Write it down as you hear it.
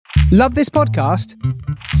Love this podcast?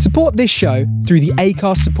 Support this show through the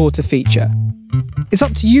Acast supporter feature. It's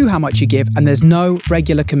up to you how much you give, and there's no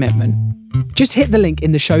regular commitment. Just hit the link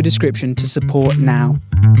in the show description to support now.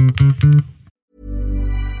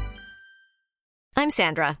 I'm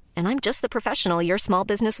Sandra, and I'm just the professional your small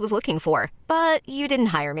business was looking for. But you didn't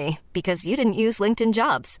hire me because you didn't use LinkedIn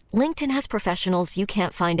Jobs. LinkedIn has professionals you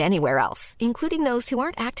can't find anywhere else, including those who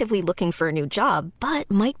aren't actively looking for a new job, but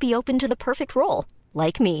might be open to the perfect role,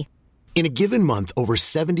 like me. In a given month, over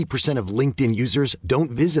 70% of LinkedIn users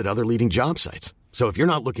don't visit other leading job sites. So if you're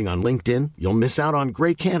not looking on LinkedIn, you'll miss out on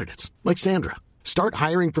great candidates like Sandra. Start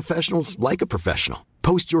hiring professionals like a professional.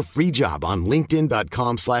 Post your free job on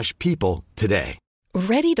linkedin.com/people today.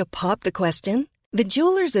 Ready to pop the question? The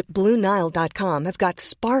jewelers at BlueNile.com have got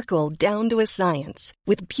sparkle down to a science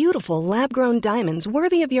with beautiful lab-grown diamonds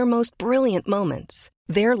worthy of your most brilliant moments.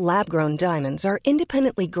 Their lab-grown diamonds are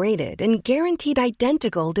independently graded and guaranteed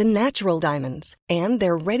identical to natural diamonds, and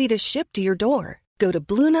they're ready to ship to your door. Go to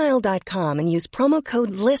BlueNile.com and use promo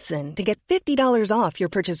code LISTEN to get $50 off your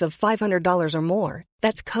purchase of $500 or more.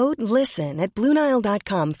 That's code LISTEN at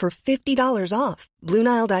BlueNile.com for $50 off.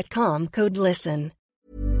 BlueNile.com, code LISTEN.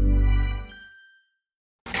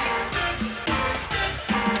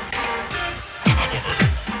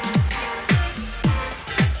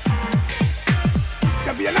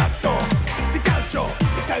 Campionato di calcio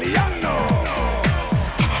italiano.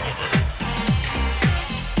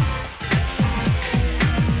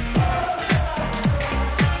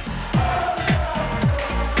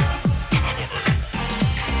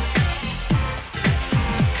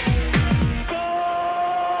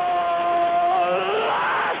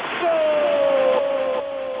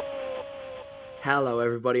 Hello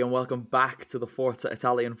everybody and welcome back to the Forza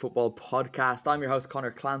Italian Football Podcast. I'm your host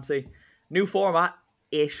Connor Clancy. New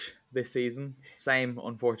format-ish this season. Same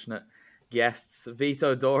unfortunate guests.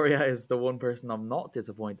 Vito Doria is the one person I'm not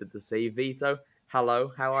disappointed to see. Vito,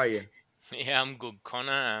 hello, how are you? Yeah, I'm good,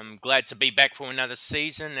 Connor. I'm glad to be back for another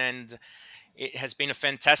season, and it has been a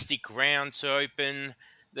fantastic round to open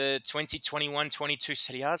the 2021-22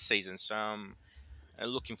 Serie A season. So I'm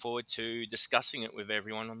looking forward to discussing it with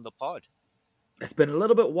everyone on the pod. It's been a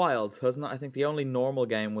little bit wild, hasn't it? I think the only normal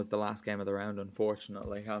game was the last game of the round,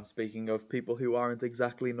 unfortunately. I'm speaking of people who aren't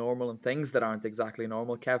exactly normal and things that aren't exactly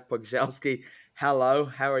normal. Kev Pogzelski, hello,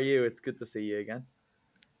 how are you? It's good to see you again.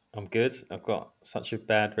 I'm good. I've got such a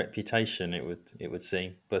bad reputation, it would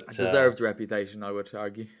seem. But deserved reputation, I would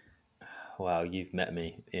argue. Well, you've met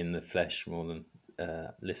me in the flesh more than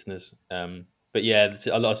listeners. But yeah,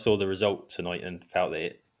 I saw the result tonight and felt that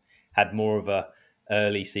it had more of a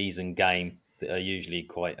early season game that are usually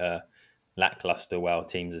quite lackluster while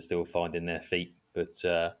teams are still finding their feet. But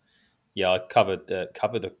yeah, I caught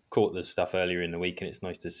the stuff earlier in the week, and it's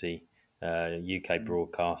nice to see UK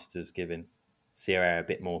broadcasters giving Serie A a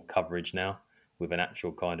bit more coverage now with an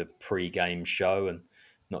actual kind of pre-game show and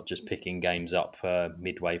not just picking games up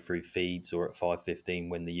midway through feeds or at 5:15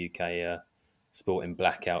 when the UK sporting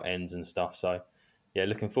blackout ends and stuff. So yeah,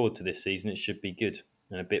 looking forward to this season. It should be good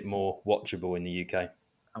and a bit more watchable in the UK.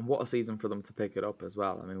 And what a season for them to pick it up as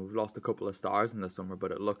well. I mean, we've lost a couple of stars in the summer,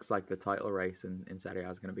 but it looks like the title race in Serie A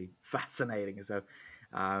is going to be fascinating. So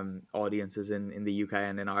audiences in the UK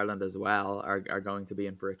and in Ireland as well are going to be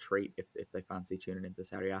in for a treat if they fancy tuning into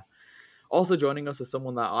Serie A. Also joining us is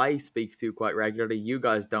someone that I speak to quite regularly. You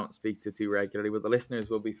guys don't speak to too regularly, but the listeners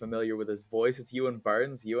will be familiar with his voice. It's Ewan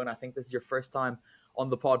Burns. Ewan, I think this is your first time on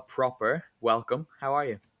the pod proper. Welcome. How are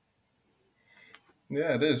you?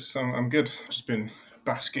 Yeah, it is. I'm good. Just been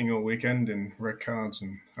basking all weekend in red cards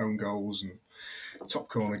and own goals and top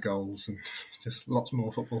corner goals and just lots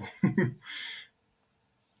more football.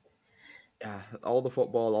 Yeah, all the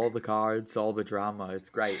football, all the cards, all the drama. It's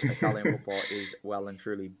great. Italian football is well and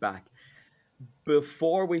truly back.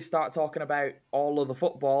 Before we start talking about all of the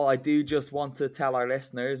football, I do just want to tell our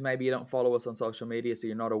listeners, maybe you don't follow us on social media so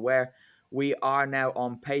you're not aware, we are now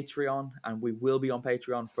on Patreon, and we will be on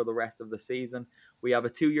Patreon for the rest of the season. We have a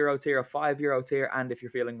 €2 tier, a €5 tier, and if you're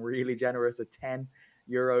feeling really generous, a €10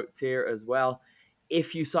 tier as well.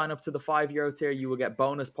 If you sign up to the €5 tier, you will get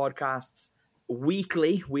bonus podcasts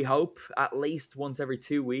weekly, we hope, at least once every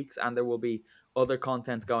 2 weeks, and there will be other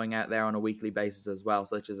content going out there on a weekly basis as well,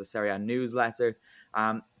 such as a Serie A newsletter.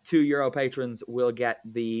 €2 patrons will get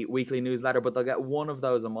the weekly newsletter, but they'll get one of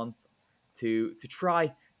those a month to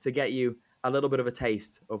try to get you a little bit of a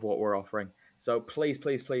taste of what we're offering. So please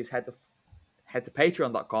head to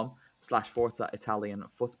patreon.com/Forza Italian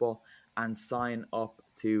Football and sign up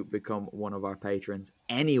to become one of our patrons.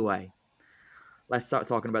 Anyway, let's start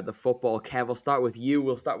talking about the football. Kev, we'll start with you.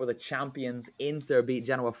 We'll start with the champions. Inter beat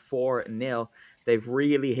Genoa 4-0. They've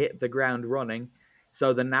really hit the ground running.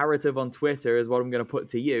 So the narrative on Twitter is what I'm going to put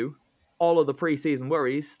to you. All of the pre-season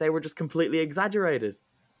worries, they were just completely exaggerated.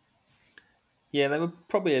 Yeah, they were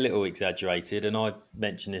probably a little exaggerated. And I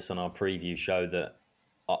mentioned this on our preview show that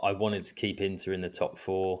I wanted to keep Inter in the top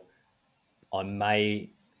four. I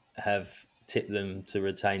may have tipped them to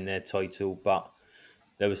retain their title, but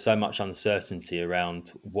there was so much uncertainty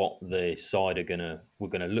around what the side were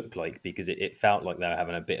gonna look like, because it felt like they were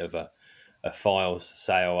having a bit of a files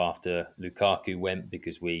sale after Lukaku went,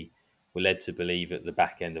 because we were led to believe at the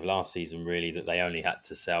back end of last season really that they only had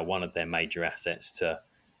to sell one of their major assets to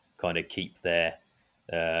kind of keep their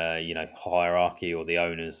hierarchy or the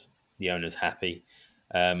owners happy.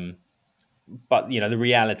 But the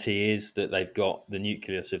reality is that they've got the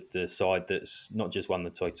nucleus of the side that's not just won the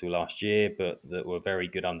title last year, but that were very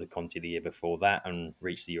good under Conte the year before that and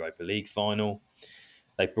reached the Europa League final.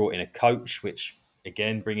 They brought in a coach, which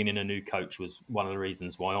again, bringing in a new coach was one of the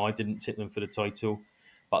reasons why I didn't tip them for the title.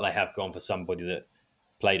 But they have gone for somebody that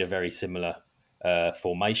played a very similar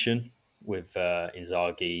formation with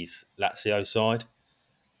Inzaghi's Lazio side.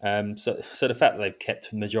 So the fact that they've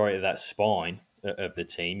kept the majority of that spine of the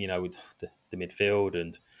team, with the midfield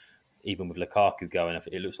and even with Lukaku going,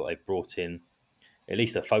 it looks like they've brought in at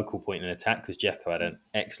least a focal point in attack, because Dzeko had an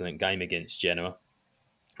excellent game against Genoa.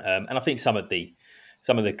 And I think some of the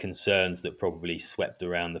concerns that probably swept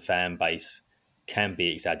around the fan base can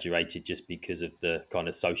be exaggerated just because of the kind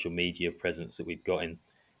of social media presence that we've got in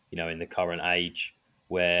the current age,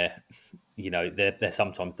 where they're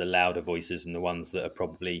sometimes the louder voices and the ones that are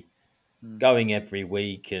probably going every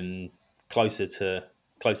week and closer to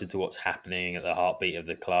what's happening at the heartbeat of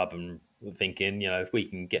the club, and thinking, if we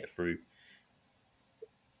can get through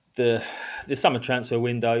the summer transfer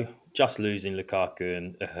window, just losing Lukaku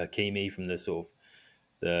and Hakimi from the sort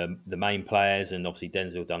of the main players, and obviously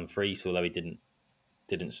Denzel Dumfries, although he didn't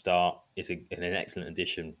start, is an excellent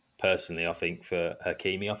addition. Personally, I think for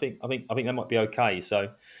Hakimi, I think that might be okay.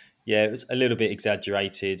 So, yeah, it was a little bit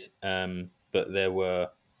exaggerated, but there were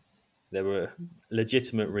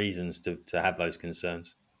legitimate reasons to have those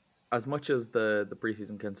concerns. As much as the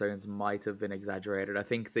preseason concerns might have been exaggerated, I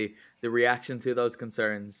think the reaction to those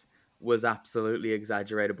concerns was absolutely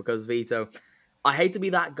exaggerated, because Vito, I hate to be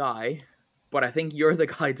that guy, but I think you're the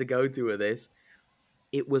guy to go to with this.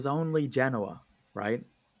 It was only Genoa, right?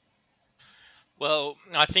 Well,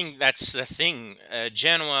 I think that's the thing.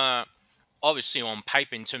 Genoa, obviously on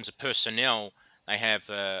paper, in terms of personnel, they have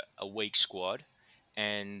a weak squad.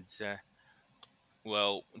 And,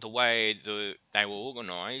 the way they were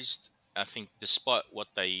organised, I think despite what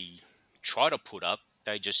they try to put up,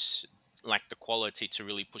 they just lack the quality to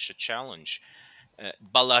really push a challenge.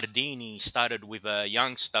 Ballardini started with a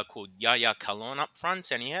youngster called Yaya Kalon up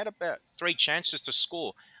front, and he had about 3 chances to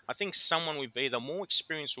score. I think someone with either more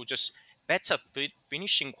experience or just better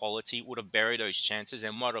finishing quality would have buried those chances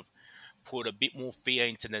and might have put a bit more fear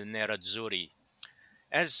into the Nerazzurri.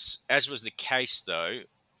 As was the case, though,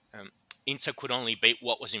 Inter could only beat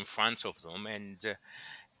what was in front of them, and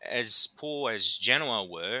as poor as Genoa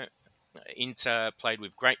were, Inter played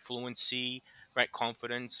with great fluency, great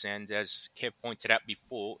confidence, and as Kev pointed out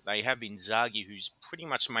before, they have Inzaghi, who's pretty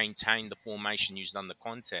much maintained the formation used under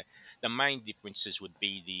Conte. The main differences would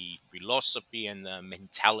be the philosophy and the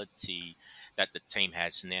mentality that the team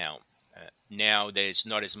has now. Now there's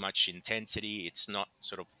not as much intensity. It's not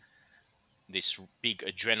sort of this big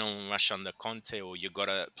adrenaline rush under Conte, or you got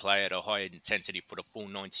to play at a higher intensity for the full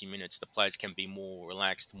 90 minutes. The players can be more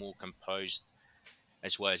relaxed, more composed,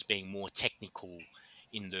 as well as being more technical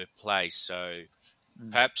in their play. So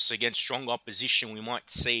perhaps against strong opposition, we might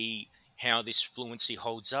see how this fluency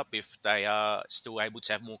holds up if they are still able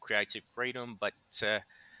to have more creative freedom. But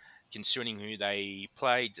considering who they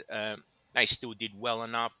played, they still did well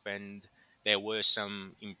enough, and there were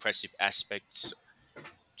some impressive aspects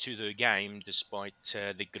to the game, despite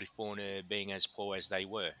the Grifone being as poor as they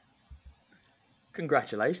were.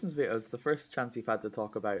 Congratulations, Vito. It's the first chance you've had to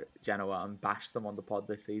talk about Genoa and bash them on the pod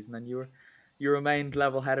this season, and you remained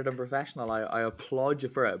level-headed and professional. I applaud you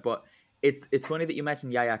for it. But it's funny that you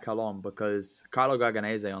mentioned Yaya Kalon, because Carlo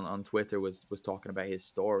Garganese on Twitter was talking about his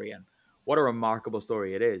story, and what a remarkable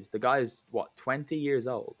story it is. The guy's 20 years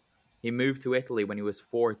old. He moved to Italy when he was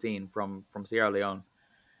 14 from Sierra Leone.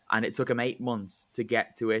 And it took him 8 months to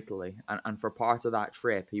get to Italy. And for part of that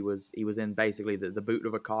trip, he was in basically the boot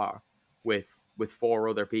of a car with 4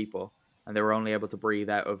 other people. And they were only able to breathe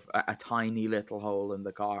out of a tiny little hole in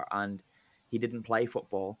the car. And he didn't play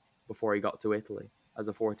football before he got to Italy as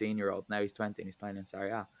a 14-year-old. Now he's 20 and he's playing in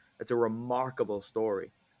Serie A. It's a remarkable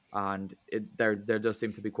story, and there does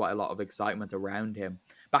seem to be quite a lot of excitement around him.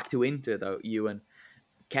 Back to Inter though, Ewan.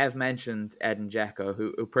 Kev mentioned Edin Dzeko,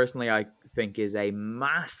 who personally I think is a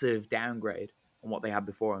massive downgrade on what they had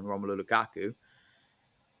before in Romelu Lukaku.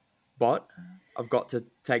 But I've got to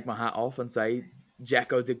take my hat off and say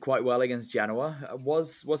Dzeko did quite well against Genoa.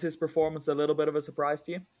 Was his performance a little bit of a surprise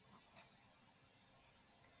to you?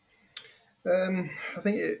 I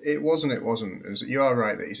think it was and it wasn't. You are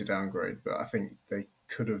right that he's a downgrade, but I think they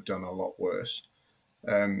could have done a lot worse.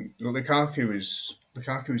 Lukaku is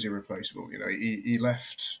irreplaceable. You know, he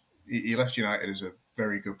left United as a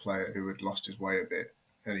very good player who had lost his way a bit,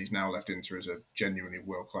 and he's now left Inter as a genuinely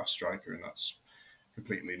world class striker, and that's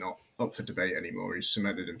completely not up for debate anymore. He's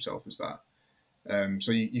cemented himself as that.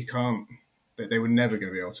 So you can't. They were never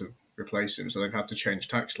going to be able to replace him. So they've had to change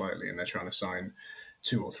tack slightly, and they're trying to sign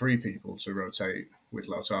 2 or 3 people to rotate with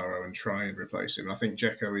Lautaro and try and replace him. And I think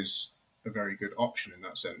Dzeko is a very good option in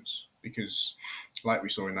that sense because, like we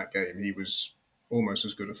saw in that game, he was almost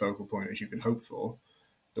as good a focal point as you can hope for.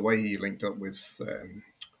 The way he linked up with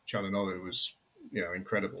Calhanoglu was,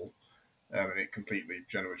 incredible, and it completely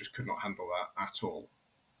Genoa just could not handle that at all.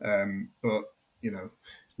 But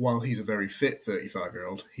while he's a very fit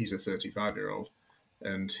 35-year-old, he's a 35-year-old,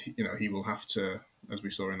 and he will have to, as we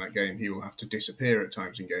saw in that game, he will have to disappear at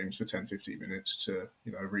times in games for 10-15 minutes to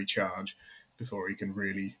recharge before he can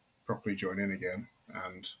really properly join in again.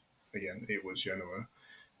 And again, it was Genoa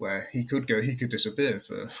where he could disappear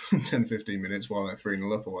for 10-15 minutes while they're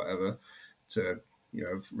 3-0 up or whatever to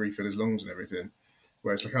refill his lungs and everything.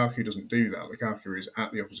 Whereas Lukaku doesn't do that. Lukaku is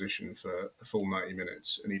at the opposition for a full 90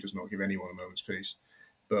 minutes and he does not give anyone a moment's peace.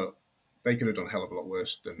 But they could have done a hell of a lot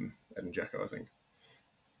worse than Edin Dzeko, I think.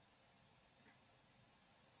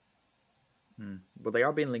 But they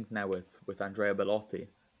are being linked now with Andrea Belotti,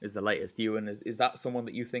 is the latest. Ewan, is that someone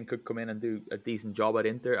that you think could come in and do a decent job at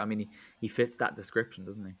Inter? I mean, he fits that description,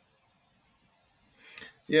 doesn't he?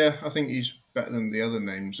 Yeah, I think he's better than the other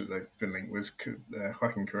names that they've been linked with.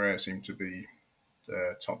 Joaquin Correa seemed to be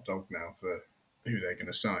the top dog now for who they're going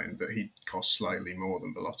to sign, but he costs slightly more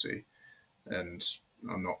than Belotti, and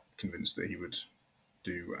I'm not convinced that he would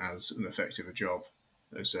do as an effective a job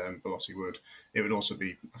as Belotti would. It would also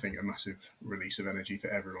be, I think, a massive release of energy for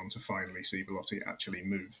everyone to finally see Belotti actually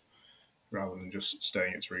move, rather than just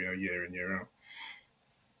staying at Torino year in, year out.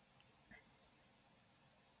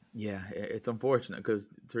 Yeah, it's unfortunate because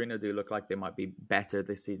Torino do look like they might be better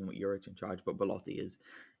this season with Juric in charge, but Belotti is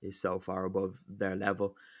so far above their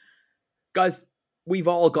level. Guys, we've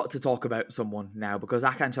all got to talk about someone now because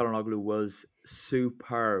Hakan Calhanoglu was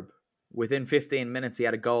superb. Within 15 minutes, he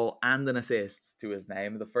had a goal and an assist to his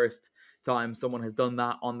name. The first time someone has done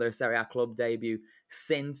that on their Serie A club debut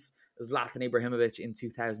since Zlatan Ibrahimovic in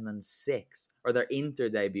 2006, or their Inter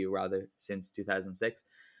debut, rather, since 2006.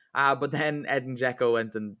 But then Edin Dzeko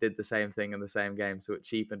went and did the same thing in the same game, so it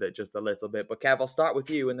cheapened it just a little bit. But Kev, I'll start with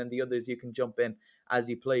you, and then the others, you can jump in as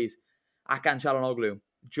you please. Hakan Calhanoglu,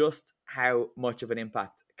 just how much of an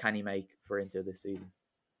impact can he make for Inter this season?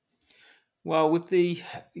 Well, with the,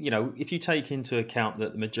 if you take into account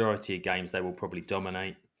that the majority of games they will probably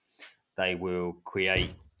dominate, they will create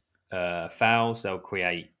fouls, they'll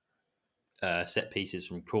create set pieces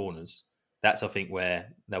from corners. That's, I think,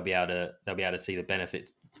 where they'll be able to see the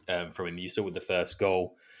benefit from him. You saw with the first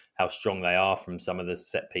goal how strong they are from some of the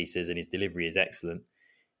set pieces, and his delivery is excellent.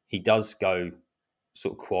 He does go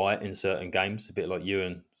sort of quiet in certain games, a bit like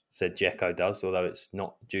Ewan said Dzeko does, although it's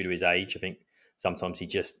not due to his age. I think sometimes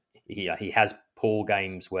he has poor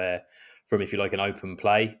games where, from if you like an open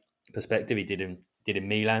play perspective, he did in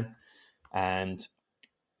Milan, and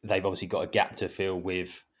they've obviously got a gap to fill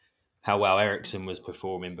with how well Eriksen was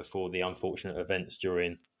performing before the unfortunate events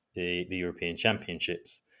during the European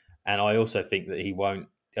Championships. And I also think that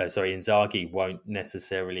Inzaghi won't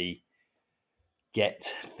necessarily get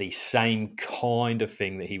the same kind of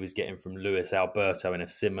thing that he was getting from Luis Alberto in a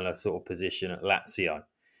similar sort of position at Lazio,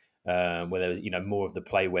 where there was, more of the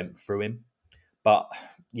play went through him. But,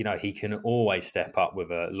 he can always step up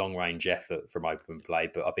with a long-range effort from open play.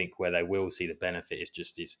 But I think where they will see the benefit is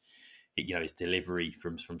just his delivery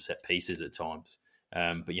from set pieces at times.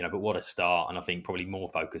 But what a start. And I think probably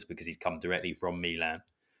more focused because he's come directly from Milan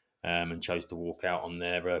and chose to walk out on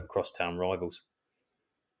their crosstown rivals.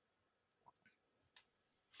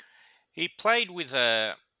 He played with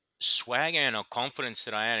a swagger and a confidence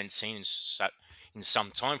that I hadn't seen in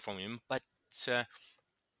some time from him. But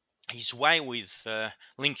his way with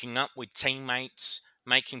linking up with teammates,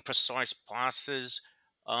 making precise passes,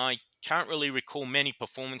 I can't really recall many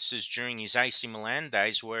performances during his AC Milan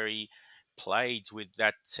days where he played with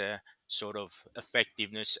that sort of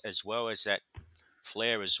effectiveness as well as that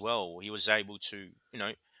flair as well. He was able to,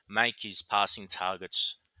 make his passing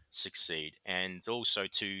targets succeed, and also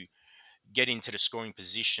to get into the scoring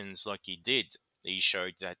positions like he did. He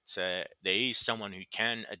showed that there is someone who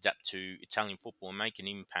can adapt to Italian football and make an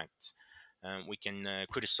impact. We can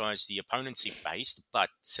criticize the opponents he faced, but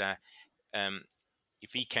um,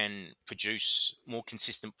 if he can produce more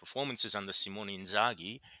consistent performances under Simone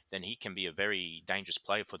Inzaghi, then he can be a very dangerous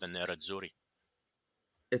player for the Nerazzurri.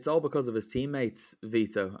 It's all because of his teammates,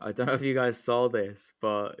 Vito. I don't know if you guys saw this,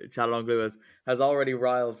 but Çalhanoğlu has already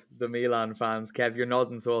riled the Milan fans. Kev, you're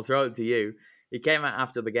nodding, so I'll throw it to you. He came out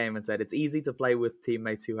after the game and said it's easy to play with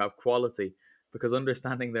teammates who have quality because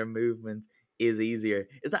understanding their movement is easier.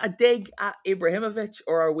 Is that a dig at Ibrahimovic,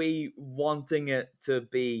 or are we wanting it to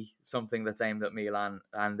be something that's aimed at Milan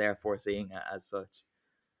and therefore seeing it as such?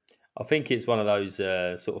 I think it's one of those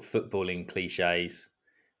sort of footballing cliches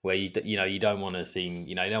where you don't want to seem,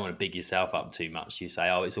 you don't want to big yourself up too much. You say,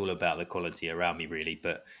 oh, it's all about the quality around me, really.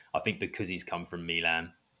 But I think because he's come from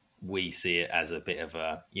Milan, we see it as a bit of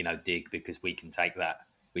a dig, because we can take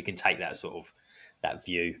that sort of that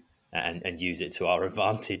view and use it to our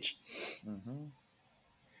advantage.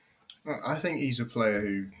 Mm-hmm. I think he's a player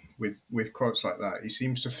who, with quotes like that, he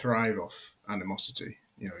seems to thrive off animosity.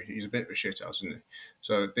 He's a bit of a shithouse, isn't he?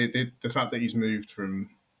 So the fact that he's moved from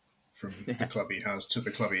the club he has to the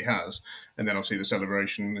club he has, and then obviously the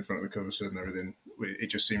celebration in front of the cover and everything, it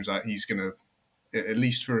just seems like he's going to, at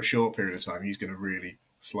least for a short period of time, he's going to really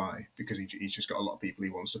fly, because he's just got a lot of people he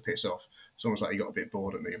wants to piss off. It's almost like he got a bit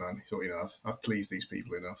bored at Milan. He thought, I've pleased these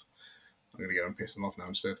people enough. I'm going to go and piss them off now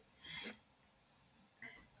instead.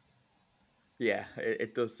 Yeah,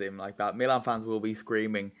 it does seem like that. Milan fans will be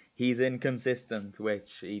screaming, he's inconsistent,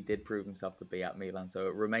 which he did prove himself to be at Milan. So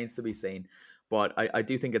it remains to be seen. But I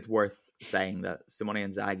do think it's worth saying that Simone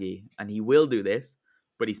Inzaghi, and he will do this,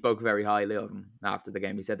 but he spoke very highly of him after the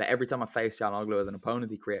game. He said that every time I face Çalhanoğlu as an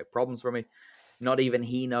opponent, he created problems for me. Not even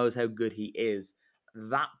he knows how good he is.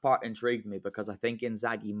 That part intrigued me, because I think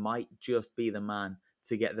Inzaghi might just be the man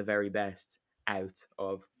to get the very best out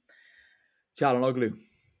of Çalhanoğlu.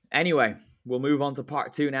 Anyway, we'll move on to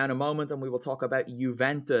part 2 now in a moment, and we will talk about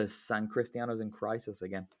Juventus, and Cristiano's in crisis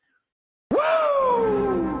again.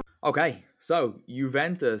 Woo! Okay, so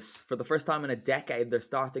Juventus, for the first time in a decade, they're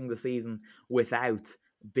starting the season without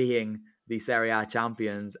being the Serie A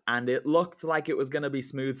champions, and it looked like it was going to be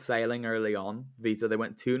smooth sailing early on. Vito, they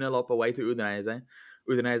went 2-0 up away to Udinese.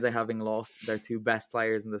 Udinese having lost their 2 best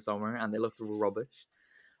players in the summer, and they looked rubbish.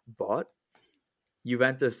 But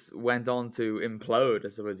Juventus went on to implode, I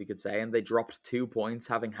suppose you could say, and they dropped 2 points,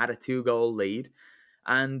 having had a 2-goal lead.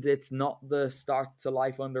 And it's not the start to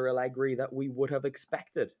life under Allegri that we would have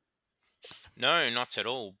expected. No, not at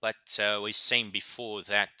all. But we've seen before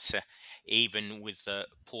that even with the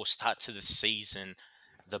poor start to the season,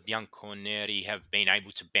 the Bianconeri have been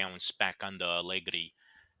able to bounce back under Allegri.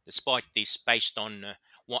 Despite this, based on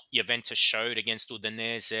what Juventus showed against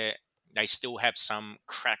Udinese, they still have some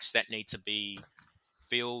cracks that need to be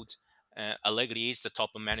filled. Allegri is the type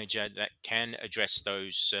of manager that can address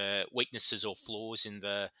those weaknesses or flaws in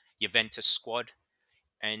the Juventus squad.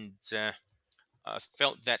 And I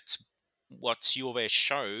felt that what Juve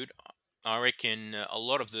showed, I reckon a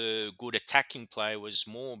lot of the good attacking play was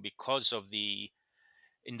more because of the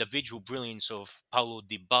individual brilliance of Paulo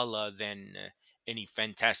Dybala than any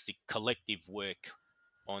fantastic collective work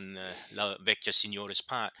on La Vecchia Signora's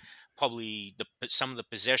part. Probably some of the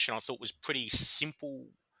possession I thought was pretty simple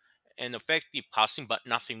and effective passing, but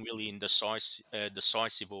nothing really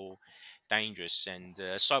decisive or dangerous. And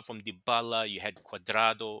aside from Dybala, you had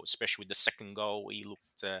Cuadrado, especially with the second goal, he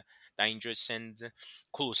looked dangerous. And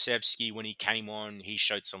Kulusevski, when he came on, he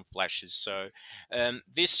showed some flashes. So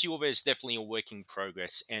this Juve is definitely a work in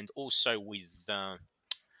progress. And also with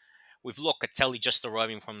Locatelli just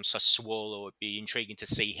arriving from Sassuolo, it'd be intriguing to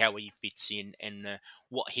see how he fits in and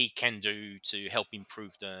what he can do to help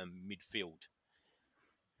improve the midfield.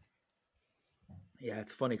 Yeah,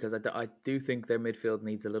 it's funny because I do think their midfield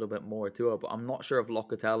needs a little bit more to it, but I'm not sure if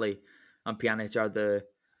Locatelli and Pjanic are the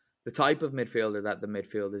type of midfielder that the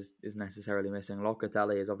midfield is necessarily missing.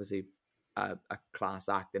 Locatelli is obviously a class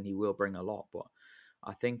act and he will bring a lot, but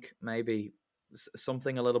I think maybe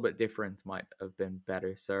something a little bit different might have been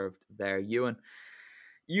better served there. Juve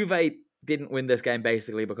didn't win this game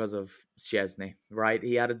basically because of Szczesny, right?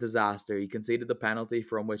 He had a disaster. He conceded the penalty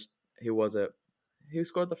from which who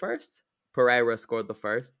scored the first? Pereira scored the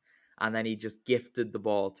first, and then he just gifted the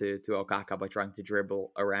ball to Okaka by trying to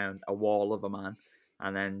dribble around a wall of a man,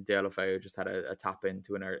 and then Deulofeu just had a tap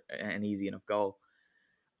into an easy enough goal.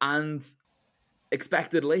 And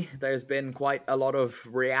expectedly, there's been quite a lot of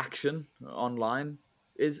reaction online.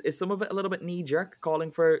 Is some of it a little bit knee-jerk,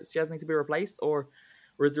 calling for Szczesny to be replaced, or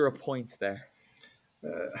is there a point there?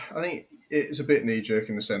 I think it's a bit knee-jerk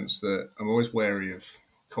in the sense that I'm always wary of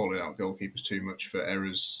calling out goalkeepers too much for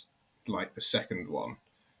errors like the second one,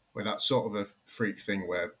 where that's sort of a freak thing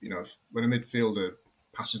where, when a midfielder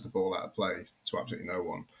passes the ball out of play to absolutely no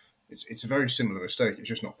one, it's a very similar mistake. It's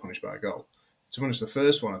just not punished by a goal. To be honest, the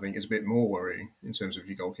first one I think is a bit more worrying in terms of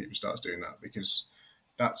your goalkeeper starts doing that, because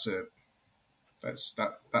that's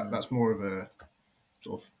more of a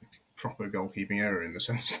sort of proper goalkeeping error in the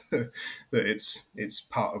sense that it's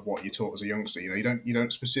part of what you're taught as a youngster. You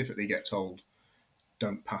don't specifically get told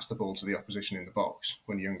don't pass the ball to the opposition in the box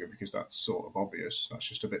when you're younger, because that's sort of obvious. That's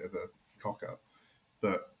just a bit of a cock up.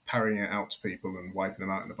 But parrying it out to people and wiping them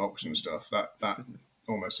out in the box and stuff, that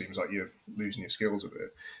almost seems like you're losing your skills a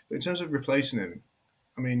bit. But in terms of replacing him,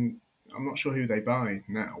 I mean, I'm not sure who they buy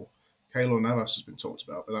now. Keylor Navas has been talked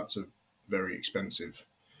about, but that's a very expensive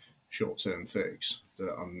short-term fix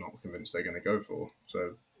that I'm not convinced they're going to go for.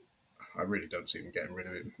 So I really don't see them getting rid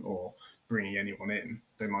of him or bringing anyone in.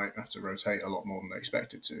 They might have to rotate a lot more than they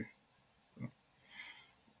expected to.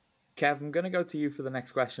 Kev, I'm going to go to you for the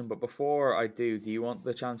next question, but before I do you want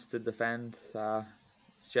the chance to defend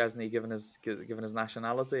Szczesny given his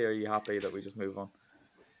nationality, or are you happy that we just move on?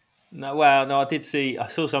 No, I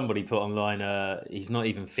saw somebody put online, he's not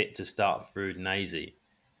even fit to start for Udinese,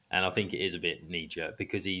 and I think it is a bit knee-jerk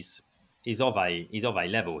because he's of a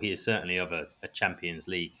level. He is certainly of a Champions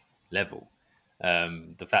League level.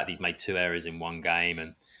 The fact he's made 2 errors in one game,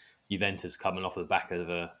 and Juventus coming off the back of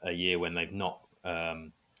a year when they've not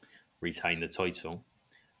retained the title.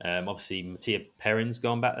 Obviously, Mattia Perrin's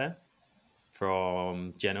gone back there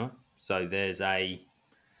from Genoa, so there's a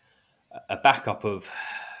backup of,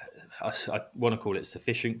 I want to call it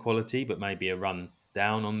sufficient quality, but maybe a run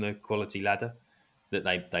down on the quality ladder that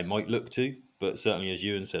they might look to. But certainly, as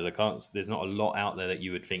Ewan says, there's not a lot out there that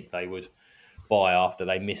you would think they would buy after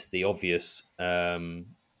they missed the obvious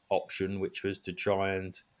option, which was to try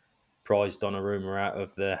and prize Donnarumma out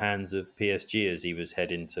of the hands of PSG as he was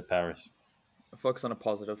heading to Paris. Focus on a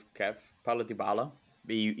positive, Kev. Paulo Dybala,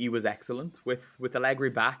 he was excellent with Allegri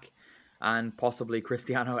back and possibly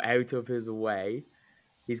Cristiano out of his way.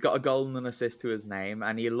 He's got a goal and an assist to his name,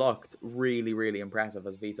 and he looked really, really impressive,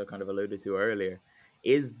 as Vito kind of alluded to earlier.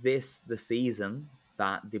 Is this the season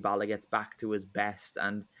that Dybala gets back to his best,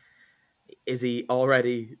 and is he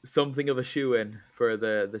already something of a shoo-in for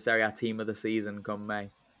the Serie A team of the season come May?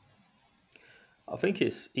 I think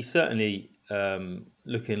he's certainly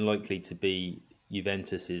looking likely to be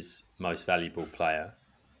Juventus's most valuable player.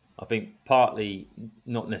 I think partly,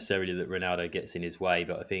 not necessarily that Ronaldo gets in his way,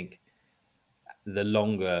 but I think the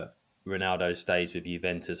longer Ronaldo stays with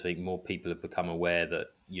Juventus, I think more people have become aware that,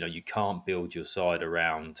 you can't build your side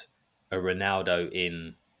around a Ronaldo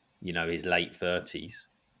in, his late 30s,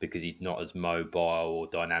 because he's not as mobile or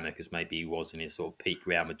dynamic as maybe he was in his sort of peak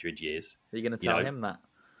Real Madrid years. Are you going to tell him that?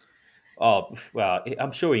 Oh, well,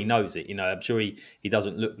 I'm sure he knows it. I'm sure he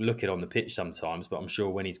doesn't look it on the pitch sometimes, but I'm sure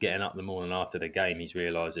when he's getting up the morning after the game, he's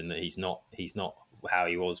realising that he's not how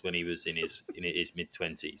he was when he was in his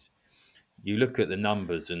mid-20s. You look at the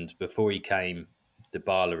numbers, and before he came,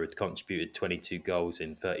 Dybala had contributed 22 goals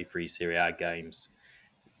in 33 Serie A games.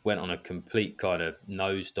 Went on a complete kind of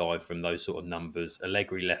nosedive from those sort of numbers.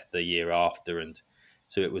 Allegri left the year after, and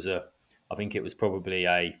so I think it was probably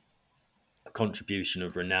a contribution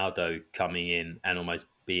of Ronaldo coming in and almost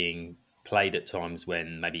being played at times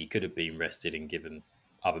when maybe he could have been rested and given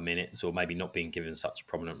other minutes, or maybe not being given such a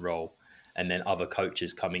prominent role, and then other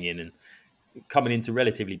coaches coming into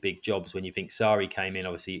relatively big jobs. When you think Sarri came in,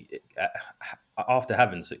 obviously after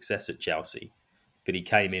having success at Chelsea, but he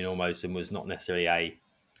came in almost and was not necessarily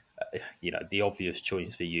the obvious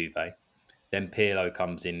choice for Juve. Then Pirlo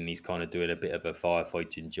comes in and he's kind of doing a bit of a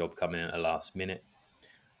firefighting job, coming in at the last minute.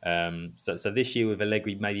 So this year with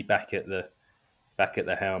Allegri maybe back at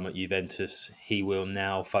the helm at Juventus, he will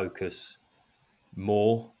now focus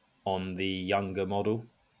more on the younger model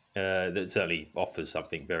that certainly offers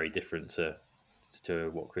something very different to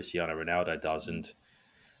what Cristiano Ronaldo does, and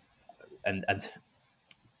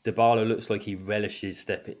Dybala looks like he relishes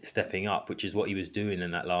stepping up, which is what he was doing in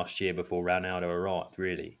that last year before Ronaldo arrived.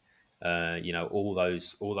 Really, all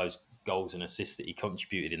those goals and assists that he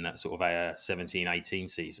contributed in that sort of 17-18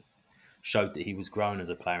 season showed that he was growing as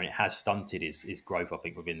a player, and it has stunted his growth, I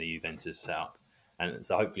think, within the Juventus setup. And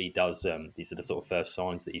so hopefully he does. These are the sort of first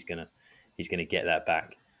signs that he's gonna get that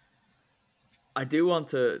back. I do want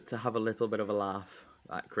to have a little bit of a laugh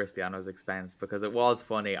at Cristiano's expense because it was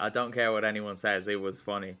funny. I don't care what anyone says, it was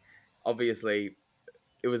funny. Obviously,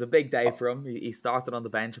 it was a big day for him. He started on the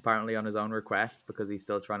bench apparently on his own request because he's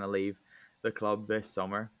still trying to leave the club this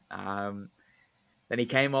summer. Then he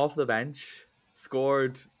came off the bench,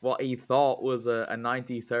 scored what he thought was a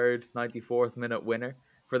 93rd, 94th minute winner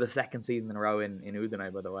for the second season in a row in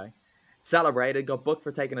Udine, by the way. Celebrated, got booked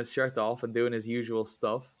for taking his shirt off and doing his usual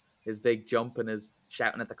stuff, his big jump and his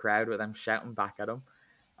shouting at the crowd with them shouting back at him.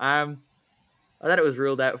 And then it was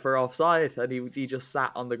ruled out for offside, and he just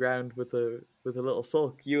sat on the ground with a little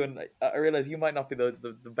sulk. I realize you might not be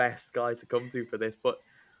the best guy to come to for this, but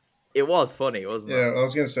it was funny, wasn't it? Yeah, I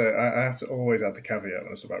was going to say, I have to always add the caveat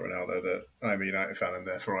when it's about Ronaldo that I'm a United fan and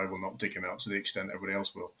therefore I will not dig him out to the extent everybody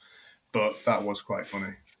else will. But that was quite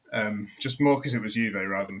funny. Just more because it was Juve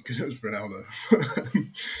rather than because it was Ronaldo.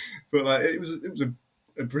 But like, it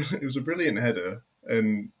was a brilliant header.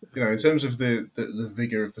 And, in terms of the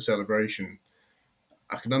vigour of the celebration,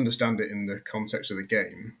 I can understand it in the context of the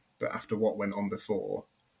game, but after what went on before,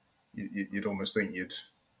 you'd almost think you'd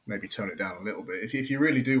maybe tone it down a little bit. If you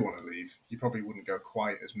really do want to leave, you probably wouldn't go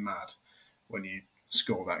quite as mad when you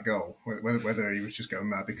score that goal. Whether he was just going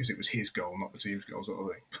mad because it was his goal, not the team's goal, sort of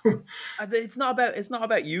thing. It's not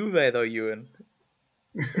about Juve though, Ewan.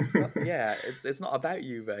 It's not about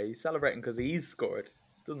Juve. He's celebrating because he's scored.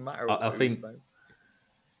 Doesn't matter. I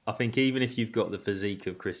think even if you've got the physique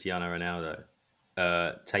of Cristiano Ronaldo,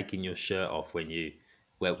 taking your shirt off when you,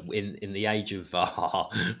 in the age of VAR,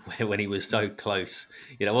 when he was so close,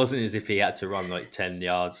 it wasn't as if he had to run like 10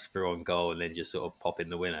 yards through on goal and then just sort of pop in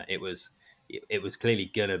the winner. It was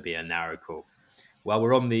clearly gonna be a narrow call. While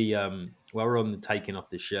we're on the taking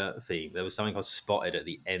off the shirt theme, there was something I spotted at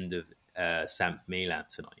the end of Samp Milan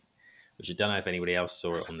tonight, which I don't know if anybody else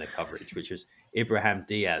saw it on their coverage, which was Ibrahim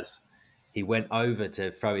Diaz. He went over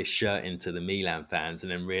to throw his shirt into the Milan fans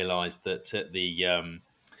and then realised that at the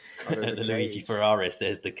Luigi Ferraris,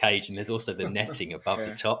 there's the cage and there's also the netting above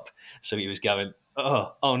the top. So he was going,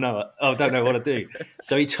 oh no, I don't know what to do.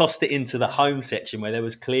 So he tossed it into the home section where there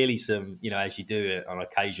was clearly some, as you do it on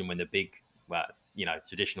occasion when the big,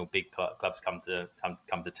 traditional big clubs come to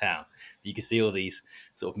town. You can see all these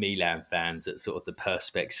sort of Milan fans at sort of the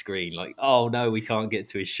perspex screen, like, oh no, we can't get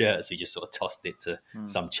to his shirt. So he just sort of tossed it to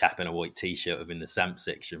some chap in a white t-shirt within the Samp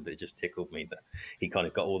section. But it just tickled me that he kind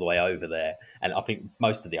of got all the way over there. And I think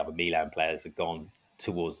most of the other Milan players have gone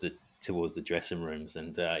towards the dressing rooms,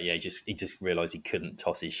 and he just realised he couldn't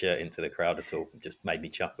toss his shirt into the crowd at all. It just made me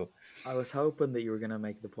chuckle. I was hoping that you were going to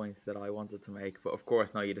make the point that I wanted to make, but of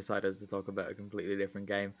course, no, you decided to talk about a completely different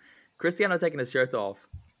game. Cristiano taking his shirt off.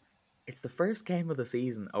 It's the first game of the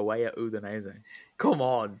season away at Udinese. Come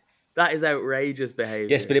on, that is outrageous behaviour.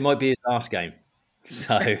 Yes, but it might be his last game.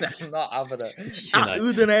 So I'm not having it. At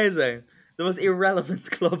Udinese, the most irrelevant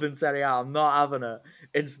club in Serie A. I'm not having it.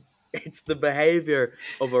 It's the behaviour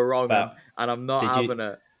of a wrong, and I'm not having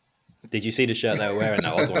it. Did you see the shirt they were wearing?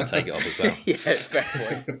 Now I want to take it off as well. Yeah,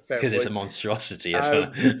 fair point. Because it's a monstrosity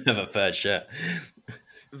of a third shirt.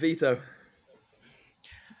 Vito.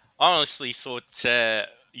 I honestly thought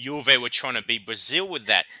Juve were trying to be Brazil with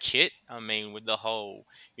that kit. I mean, with the whole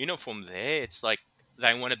uniform there, it's like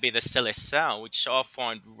they want to be the Seleção, which I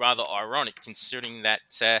find rather ironic considering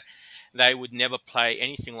that they would never play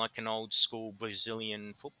anything like an old school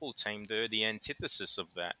Brazilian football team. They're the antithesis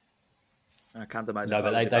of that. I can't imagine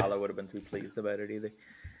Dybala would have been too pleased about it either.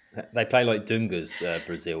 They play like Dunga's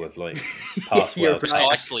Brazil with like pass well.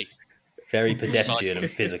 Precisely. Very pedestrian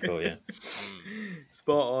and physical, yeah.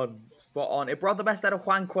 Spot on. It brought the best out of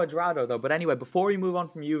Juan Cuadrado, though. But anyway, before we move on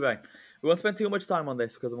from Juve, we won't spend too much time on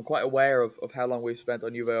this because I'm quite aware of how long we've spent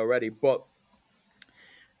on Juve already. But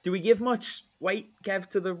do we give much weight, Kev,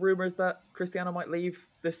 to the rumours that Cristiano might leave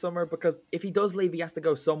this summer? Because if he does leave, he has to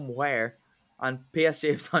go somewhere. And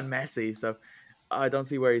PSG have signed Messi, so I don't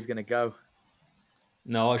see where he's going to go.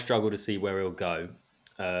 No, I struggle to see where he'll go.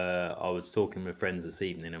 I was talking with friends this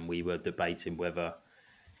evening and we were debating whether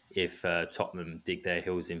if Tottenham dig their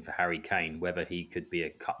heels in for Harry Kane, whether he could be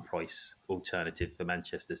a cut price alternative for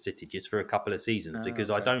Manchester City just for a couple of seasons.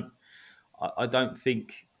 Because okay. I don't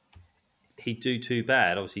think he'd do too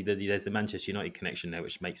bad. Obviously, there's the Manchester United connection there,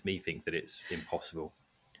 which makes me think that it's impossible.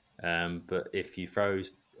 But if you throw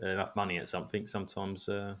enough money at something, sometimes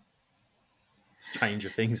stranger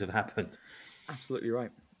things have happened. Absolutely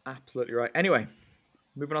right. Anyway,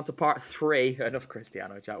 moving on to part 3 enough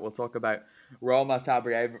Cristiano chat. We'll talk about Roma,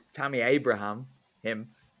 Tammy Abraham, him,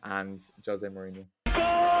 and Jose Mourinho.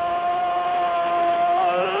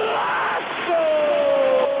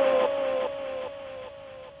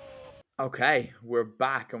 Okay, we're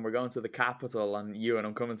back and we're going to the capital. And Ewan,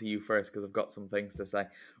 I'm coming to you first, because I've got some things to say.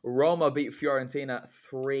 Roma beat Fiorentina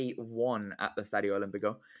 3-1 at the Stadio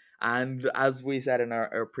Olimpico. And as we said in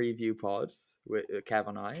our preview pod with Kev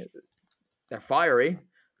and I, they're fiery.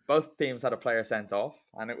 Both teams had a player sent off,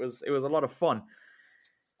 and it was a lot of fun.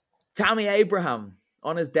 Tammy Abraham,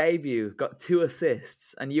 on his debut, got 2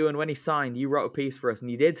 assists. And Ewan, when he signed, you wrote a piece for us, and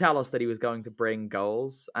you did tell us that he was going to bring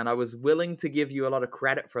goals. And I was willing to give you a lot of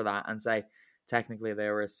credit for that and say, technically they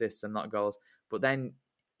were assists and not goals. But then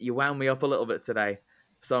you wound me up a little bit today.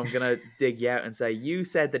 So I'm going to dig you out and say, you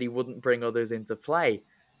said that he wouldn't bring others into play.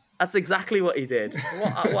 That's exactly what he did.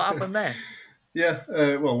 What happened there? Yeah,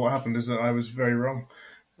 well, what happened is that I was very wrong.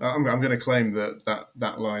 I'm going to claim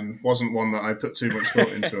that line wasn't one that I put too much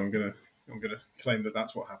thought into. I'm going to claim that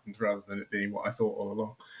that's what happened rather than it being what I thought all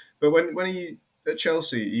along. But when he at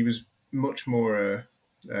Chelsea, he was much more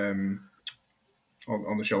on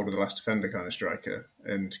the shoulder of the last defender kind of striker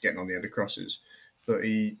and getting on the end of crosses. But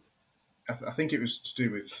I think it was to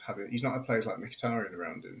do with he's not had players like Mkhitaryan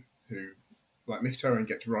around him, who, like, Mkhitaryan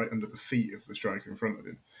gets right under the feet of the striker in front of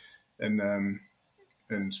him.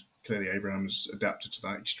 And clearly Abraham's adapted to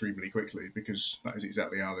that extremely quickly, because that is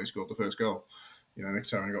exactly how they scored the first goal. You know,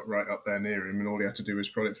 Mkhitaryan got right up there near him, and all he had to do was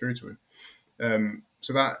prod it through to him.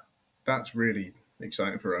 So that's really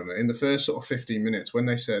exciting for Roma. In the first sort of 15 minutes, when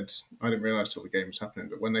they said, I didn't realise till the game was happening,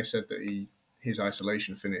 but when they said that his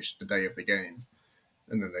isolation finished the day of the game,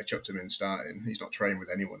 and then they chucked him in starting, he's not trained with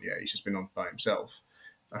anyone yet, he's just been on by himself.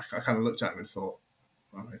 I kind of looked at him and thought,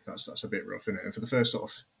 well, that's a bit rough, isn't it? And for the first sort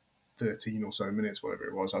of 13 or so minutes, whatever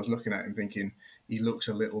it was, I was looking at him thinking, he looks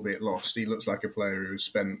a little bit lost. He looks like a player who's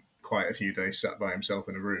spent quite a few days sat by himself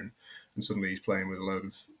in a room, and suddenly he's playing with a load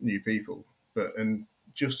of new people. And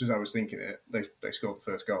just as I was thinking it, they scored the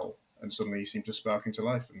first goal, and suddenly he seemed to spark into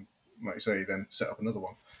life, and like you say, he then set up another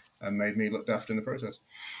one and made me look daft in the process.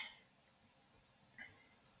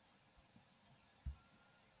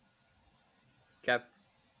 Kev,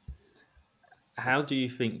 how do you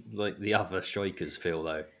think like the other strikers feel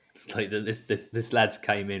though? Like this lad's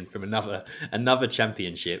came in from another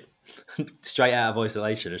championship, straight out of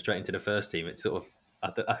isolation and straight into the first team. It's sort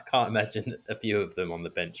of, I can't imagine a few of them on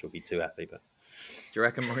the bench will be too happy. But do you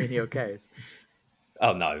reckon Mourinho cares?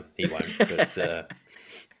 Oh no, he won't. But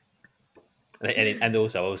and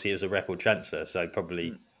also obviously it was a record transfer, so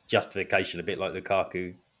probably justification a bit like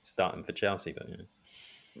Lukaku starting for Chelsea.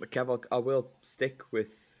 But Kev, I will stick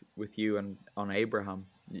with you and on Abraham.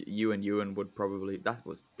 You and Ewan would probably, that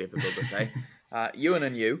was difficult to say. Ewan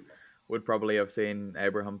and you would probably have seen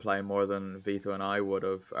Abraham play more than Vito and I would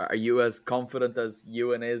have. Are you as confident as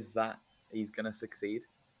Ewan is that he's going to succeed?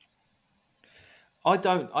 I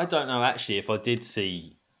don't know actually if I did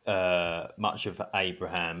see much of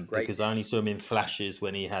Abraham. Great. Because I only saw him in flashes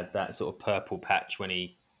when he had that sort of purple patch when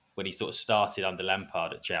he sort of started under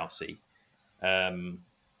Lampard at Chelsea.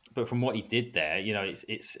 But from what he did there, you know,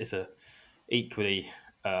 it's a equally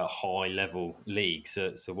high level league.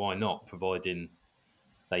 So why not, providing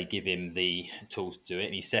they give him the tools to do it?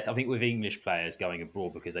 And he said, I think with English players going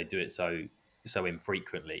abroad, because they do it so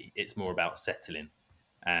infrequently, it's more about settling.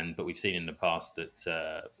 But we've seen in the past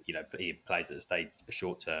that he plays that stay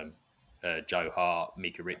short term. Joe Hart,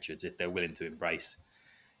 Mika Richards, if they're willing to embrace,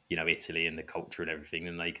 Italy and the culture and everything,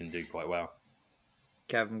 then they can do quite well.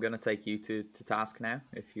 Kev, I'm going to take you to task now,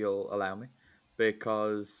 if you'll allow me,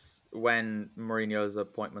 because when Mourinho's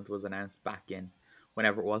appointment was announced back in,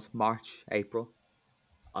 whenever it was, March, April,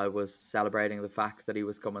 I was celebrating the fact that he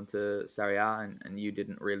was coming to Serie A, and you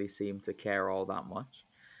didn't really seem to care all that much.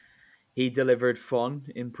 He delivered fun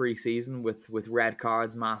in pre-season with red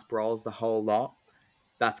cards, mass brawls, the whole lot.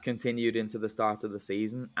 That's continued into the start of the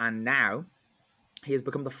season, and now he has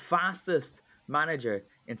become the fastest manager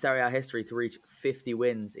in Serie A history to reach 50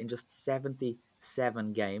 wins in just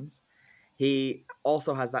 77 games. He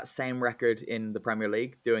also has that same record in the Premier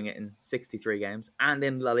League, doing it in 63 games, and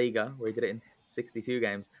in La Liga, where he did it in 62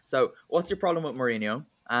 games. So what's your problem with Mourinho,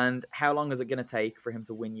 and how long is it going to take for him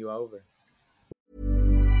to win you over?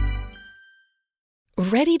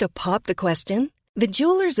 Ready to pop the question? The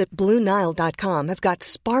jewelers at BlueNile.com have got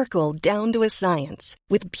sparkle down to a science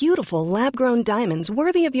with beautiful lab-grown diamonds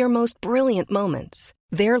worthy of your most brilliant moments.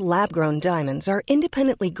 Their lab-grown diamonds are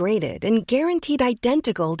independently graded and guaranteed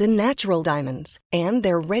identical to natural diamonds, and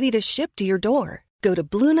they're ready to ship to your door. Go to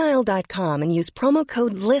BlueNile.com and use promo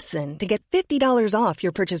code LISTEN to get $50 off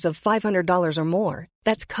your purchase of $500 or more.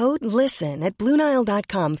 That's code LISTEN at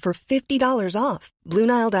BlueNile.com for $50 off.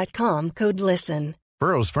 BlueNile.com, code LISTEN.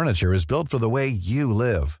 Burrow's furniture is built for the way you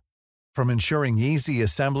live. From ensuring easy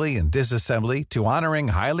assembly and disassembly to honoring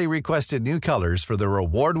highly requested new colors for their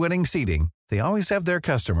award-winning seating, they always have their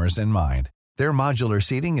customers in mind. Their modular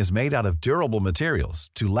seating is made out of durable materials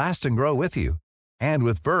to last and grow with you. And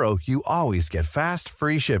with Burrow, you always get fast,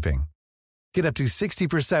 free shipping. Get up to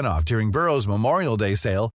 60% off during Burrow's Memorial Day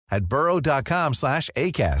sale at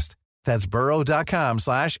burrow.com/ACAST. That's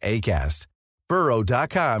burrow.com/ACAST.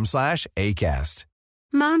 burrow.com/ACAST.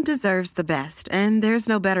 Mom deserves the best, and there's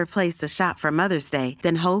no better place to shop for Mother's Day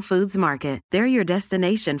than Whole Foods Market. They're your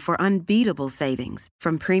destination for unbeatable savings,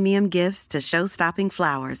 from premium gifts to show-stopping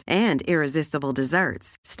flowers and irresistible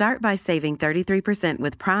desserts. Start by saving 33%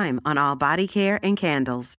 with Prime on all body care and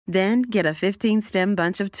candles. Then get a 15-stem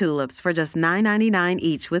bunch of tulips for just $9.99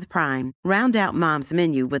 each with Prime. Round out Mom's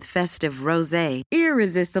menu with festive rosé,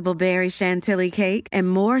 irresistible berry chantilly cake, and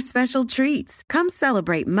more special treats. Come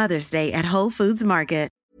celebrate Mother's Day at Whole Foods Market.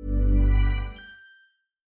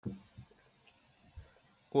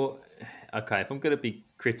 Well, okay, if I'm going to be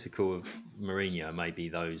critical of Mourinho, maybe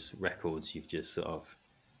those records you've just sort of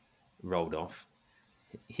rolled off.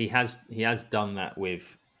 He has done that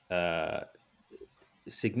with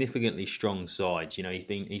significantly strong sides. You know, he's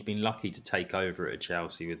been lucky to take over at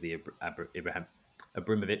Chelsea with the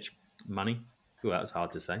Abramovich money. Oh, that was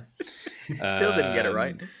hard to say. Still didn't get it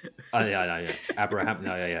right. Yeah. Abraham.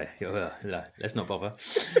 No, yeah. Let's not bother.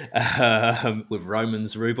 With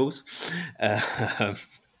Romans rubles.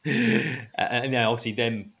 And now, obviously,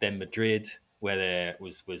 then Madrid, where there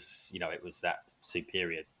was it was that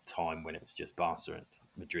superior time when it was just Barca and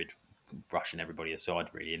Madrid brushing everybody aside,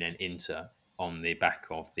 really, and then Inter on the back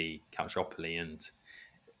of the Calciopoli and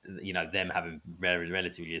them having very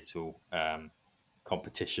relatively little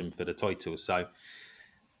competition for the title. So,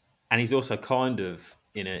 and he's also kind of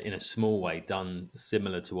in a small way done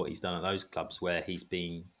similar to what he's done at those clubs where he's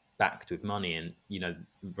been backed with money. And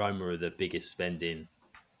Roma are the biggest spending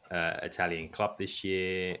Italian club this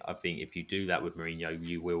year. I think if you do that with Mourinho,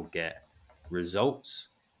 you will get results.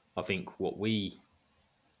 I think what we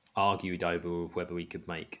argued over whether we could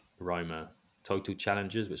make Roma total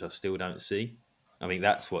challengers, which I still don't see. I think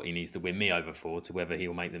that's what he needs to win me over for, to whether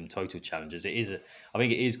he'll make them total challengers. I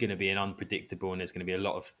think it is going to be an unpredictable, and there's going to be a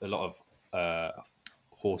lot of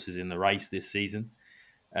horses in the race this season.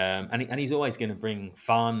 And he's always going to bring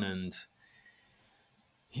fun and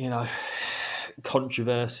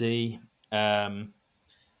controversy. And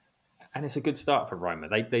it's a good start for Roma.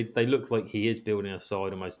 They look like he is building a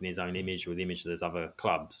side almost in his own image, with the image of those other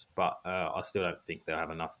clubs. But I still don't think they'll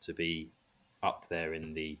have enough to be up there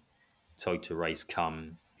in the total race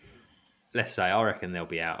come, let's say, I reckon they'll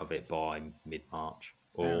be out of it by mid-March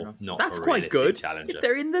or not. That's quite good. Challenger. If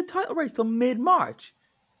they're in the title race till mid-March.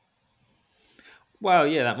 Well,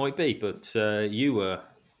 yeah, that might be, but you were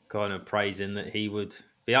kind of praising that he would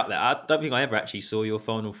be up there. I don't think I ever actually saw your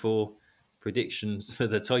Final Four predictions for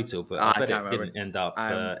the title, but I bet it didn't end up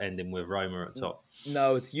ending with Roma at top.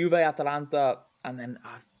 No, it's Juve, Atalanta, and then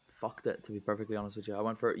I fucked it, to be perfectly honest with you. I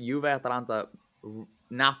went for Juve, Atalanta,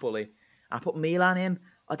 Napoli. I put Milan in.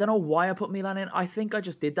 I don't know why I put Milan in. I think I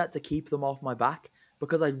just did that to keep them off my back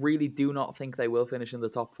because I really do not think they will finish in the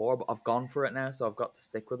top four, but I've gone for it now, so I've got to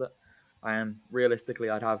stick with it. Realistically,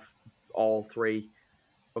 I'd have all three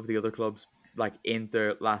of the other clubs, like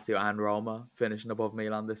Inter, Lazio and Roma, finishing above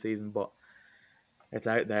Milan this season, but it's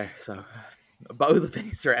out there. So both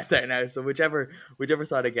opinions are out there now, so whichever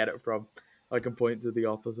side I get it from, I can point to the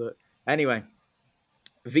opposite. Anyway,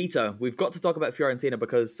 Vito, we've got to talk about Fiorentina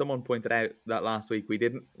because someone pointed out that last week we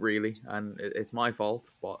didn't really, and it's my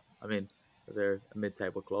fault, but I mean, they're a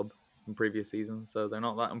mid-table club in previous seasons, so they're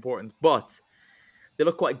not that important, but they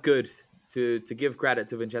look quite good. To give credit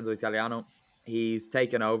to Vincenzo Italiano, he's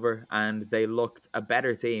taken over and they looked a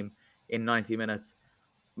better team in 90 minutes,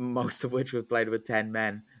 most of which was played with 10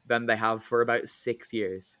 men, than they have for about 6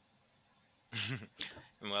 years.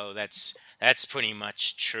 Well, that's pretty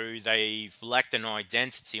much true. They've lacked an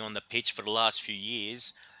identity on the pitch for the last few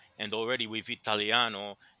years, and already with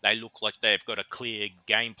Italiano, they look like they've got a clear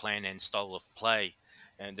game plan and style of play.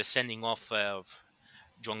 And the sending off of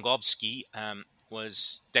Drongowski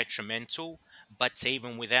was detrimental, but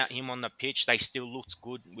even without him on the pitch, they still looked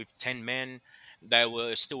good with 10 men. They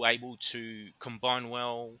were still able to combine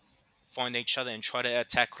well, find each other and try to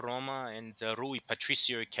attack Roma, and Rui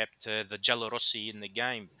Patricio kept the Giallorossi in the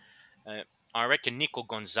game. I reckon Nico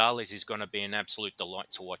Gonzalez is going to be an absolute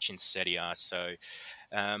delight to watch in Serie A. So,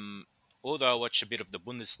 although I watch a bit of the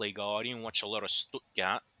Bundesliga, I didn't watch a lot of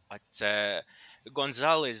Stuttgart, but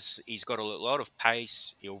Gonzalez, he's got a lot of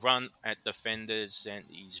pace. He'll run at defenders, and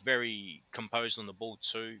he's very composed on the ball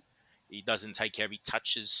too. He doesn't take heavy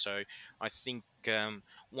touches. So I think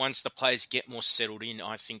once the players get more settled in,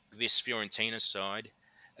 I think this Fiorentina side,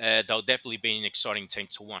 they'll definitely be an exciting team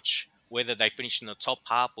to watch. Whether they finish in the top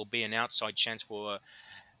half or be an outside chance for a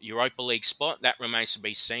Europa League spot, that remains to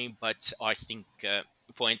be seen. But I think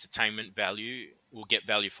for entertainment value, we'll get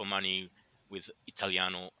value for money with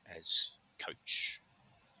Italiano as coach.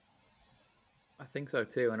 I think so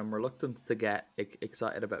too, and I'm reluctant to get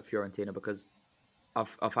excited about Fiorentina because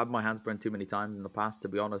I've had my hands burned too many times in the past, to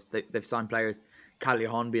be honest. They've signed players,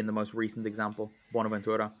 Cagliari being the most recent example,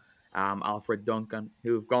 Bonaventura, Alfred Duncan,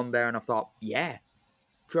 who've gone there and I've thought, yeah,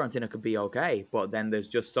 Fiorentina could be okay, but then there's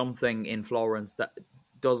just something in Florence that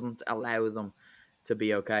doesn't allow them to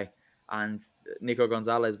be okay. And Nico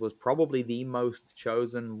Gonzalez was probably the most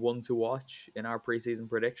chosen one to watch in our preseason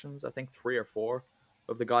predictions. I think 3 or 4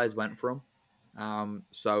 of the guys went for him.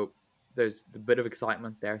 So there's a bit of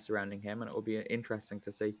excitement there surrounding him, and it will be interesting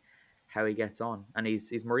to see how he gets on. And he's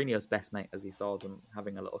Mourinho's best mate, as he saw them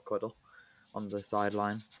having a little cuddle on the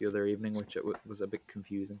sideline the other evening, which was a bit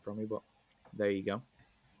confusing for me, but there you go.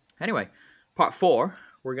 Anyway, part 4,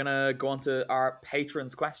 we're going to go on to our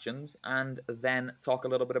patrons' questions and then talk a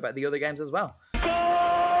little bit about the other games as well.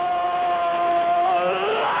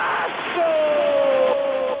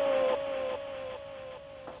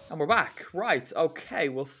 And we're back. Right, okay,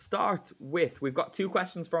 we'll start with, we've got 2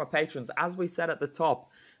 questions from our patrons. As we said at the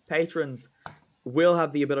top, patrons will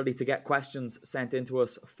have the ability to get questions sent into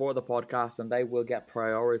us for the podcast, and they will get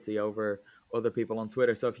priority over other people on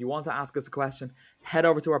Twitter. So if you want to ask us a question, head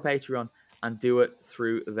over to our Patreon and do it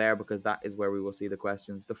through there, because that is where we will see the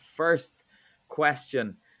questions. The first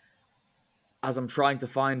question, as I'm trying to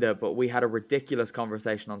find it, but we had a ridiculous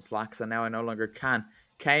conversation on Slack, so now I no longer can,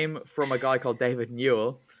 came from a guy called David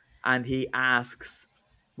Newell, and he asks,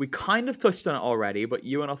 we kind of touched on it already, but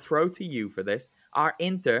Ewan, I'll throw to you for this. Are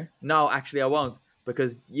Inter... No, actually I won't,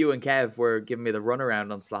 because you and Kev were giving me the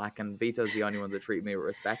runaround on Slack, and Vito's the only one that treat me with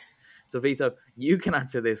respect. So Vito, you can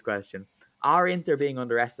answer this question. Are Inter being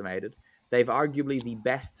underestimated? They've arguably the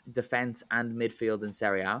best defense and midfield in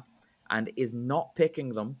Serie A, and is not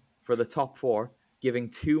picking them for the top 4, giving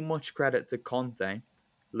too much credit to Conte,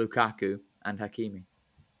 Lukaku, and Hakimi.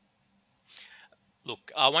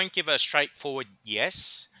 Look, I won't give a straightforward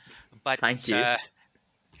yes, but thank you.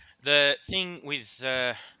 The thing with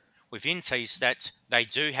Inter is that they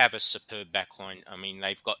do have a superb backline. I mean,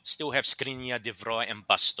 still have Skriniar, De Vrij, and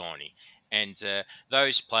Bastoni, and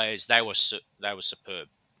those players they were superb.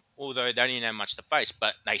 Although they didn't have much to face,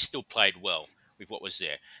 but they still played well with what was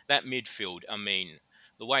there. That midfield, I mean,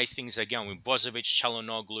 the way things are going with Brozovic,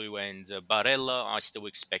 Çalhanoğlu, and Barella, I still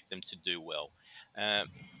expect them to do well.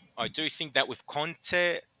 I do think that with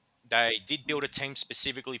Conte, they did build a team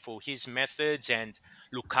specifically for his methods, and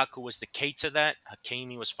Lukaku was the key to that.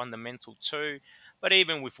 Hakimi was fundamental too. But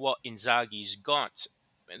even with what Inzaghi's got,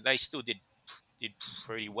 they still did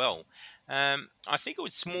pretty well. I think it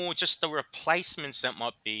was more just the replacements that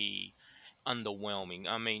might be underwhelming.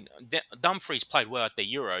 I mean, Dumfries played well at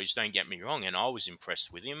the Euros, don't get me wrong, and I was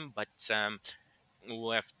impressed with him, but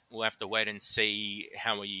we'll have to wait and see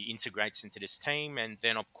how he integrates into this team. And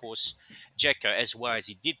then, of course, Dzeko, as well as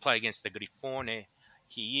he did play against the Grifone,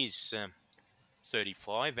 he is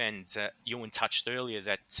 35, and Ewan touched earlier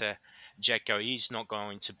that Dzeko is not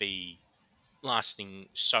going to be lasting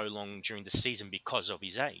so long during the season because of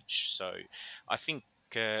his age. So I think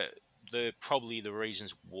probably the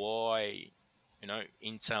reasons why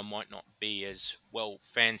Inter might not be as well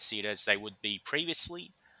fancied as they would be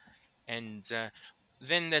previously. And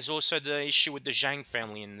then there's also the issue with the Zhang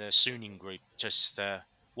family and the Suning group, just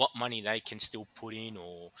what money they can still put in,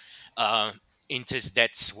 or Inter's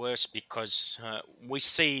debt's worse, because we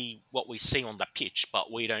see what we see on the pitch,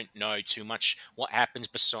 but we don't know too much what happens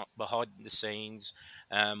behind the scenes,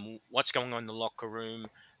 what's going on in the locker room,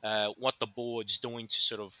 what the board's doing to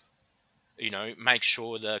sort of, make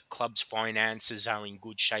sure the club's finances are in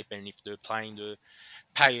good shape, and if they're playing to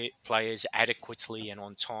pay players adequately and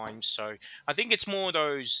on time. So I think it's more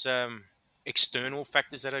those external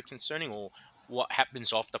factors that are concerning, or what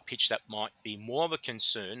happens off the pitch that might be more of a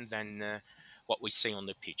concern than what we see on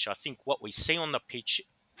the pitch. I think what we see on the pitch,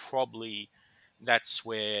 probably that's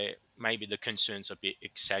where maybe the concern's a bit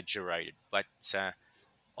exaggerated. But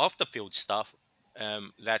off the field stuff,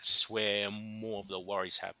 that's where more of the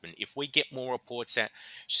worries happen. If we get more reports that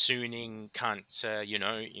Suning can't,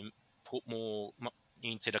 put more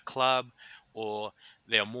into the club, or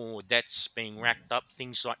there are more debts being racked up,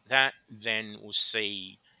 things like that, then we'll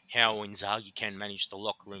see how Inzaghi can manage the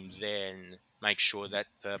locker room there and make sure that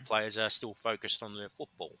the players are still focused on their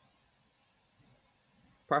football.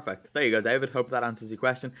 Perfect. There you go, David. Hope that answers your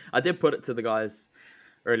question. I did put it to the guys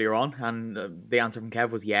earlier on, and the answer from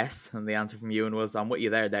Kev was yes, and the answer from Ewan was, I'm with you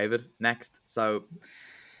there, David. Next. So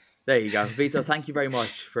there you go. Vito, thank you very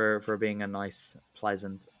much for being a nice,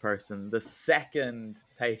 pleasant person. The second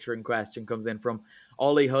patron question comes in from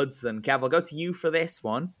Ollie Hudson. Kev, I'll go to you for this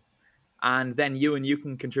one, and then Ewan, you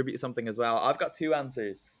can contribute something as well. I've got two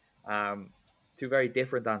answers. Two very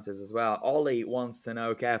different answers as well. Ollie wants to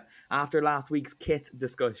know, Kev, after last week's kit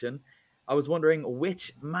discussion, I was wondering,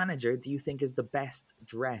 which manager do you think is the best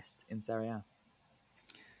dressed in Serie A?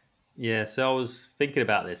 Yeah, so I was thinking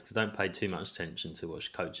about this because I don't pay too much attention to what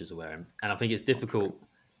coaches are wearing. And I think it's difficult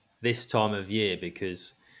this time of year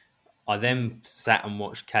because I then sat and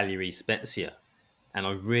watched Cagliari Spezia. And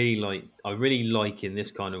I really like in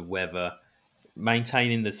this kind of weather,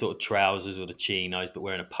 maintaining the sort of trousers or the chinos, but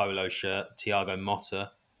wearing a polo shirt. Thiago Motta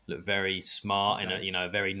looked very smart in a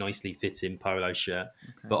very nicely fitting polo shirt.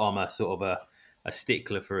 Okay. But I'm a sort of a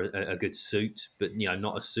stickler for a good suit, but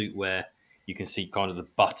not a suit where you can see kind of the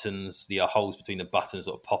buttons, the holes between the buttons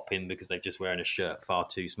sort of pop in because they're just wearing a shirt far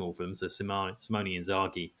too small for them. So Simone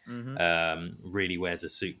Inzaghi really wears a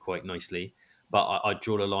suit quite nicely. But I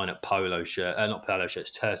draw the line at polo shirt, not polo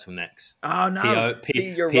shirts, turtlenecks. Oh no!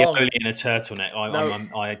 You're Pioli wrong. in a turtleneck.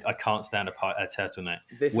 I can't stand a turtleneck.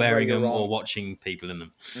 This wearing is them wrong. or watching people in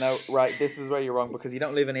them. No, right. This is where you're wrong because you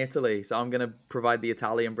don't live in Italy. So I'm going to provide the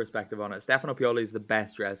Italian perspective on it. Stefano Pioli is the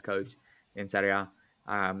best dressed coach in Serie A.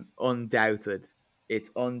 Undoubted.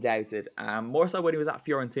 It's undoubted. More so when he was at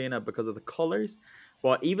Fiorentina because of the colours.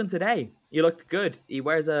 But even today, he looked good. He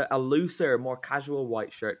wears a looser, more casual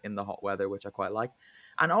white shirt in the hot weather, which I quite like.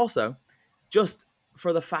 And also, just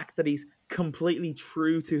for the fact that he's completely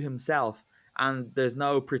true to himself and there's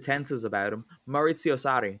no pretenses about him, Maurizio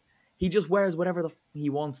Sarri, he just wears whatever he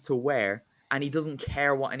wants to wear and he doesn't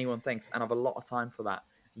care what anyone thinks. And I have a lot of time for that.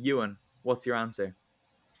 Ewan, what's your answer?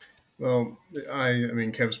 Well, I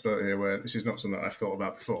mean, Kev's spoke here where this is not something that I've thought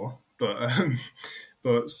about before, but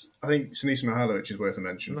I think Sinisa Mihajlovic is worth a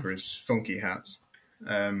mention for his funky hats.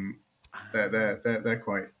 They're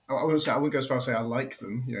quite. I wouldn't go as far as say I like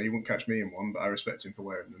them. You wouldn't catch me in one, but I respect him for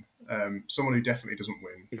wearing them. Someone who definitely doesn't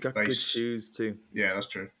win. He's got good shoes too. Yeah, that's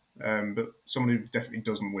true. But someone who definitely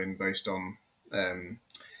doesn't win based on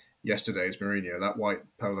yesterday's Mourinho. That white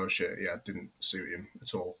polo shirt, didn't suit him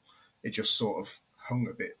at all. It just sort of hung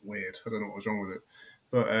a bit weird. I don't know what was wrong with it.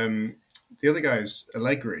 But the other guy's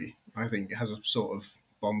Allegri, I think, has a sort of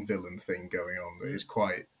Bond villain thing going on that is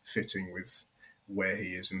quite fitting with where he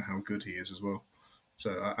is and how good he is as well.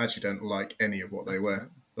 So I actually don't like any of what they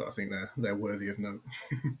wear, but I think they're worthy of note.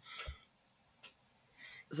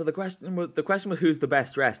 So the question was who's the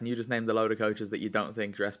best dressed, and you just named a load of coaches that you don't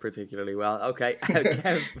think dress particularly well. Okay,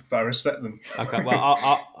 but I respect them. Okay, well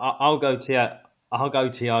I'll go Thiago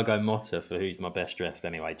Motta for who's my best dressed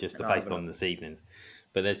anyway, just based on this evening's.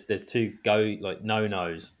 But there's two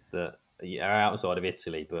no-nos that are outside of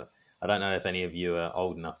Italy, but I don't know if any of you are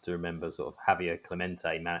old enough to remember sort of Javier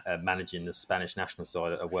Clemente managing the Spanish national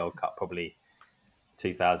side at a World Cup, probably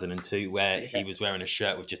 2002, where he was wearing a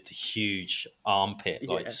shirt with just a huge armpit,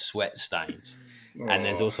 sweat stains. Oh. And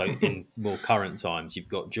there's also, in more current times, you've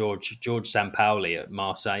got George Sampaoli at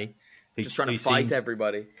Marseille, who's just trying to fight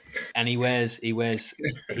everybody. And he wears a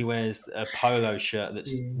polo shirt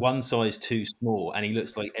that's one size too small, and he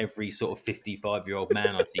looks like every sort of 55-year-old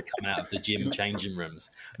man I see coming out of the gym changing rooms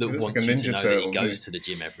that wants like you to know that he goes to the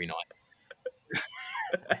gym every night.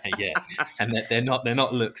 Yeah, and they're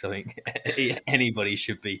not looks. I think anybody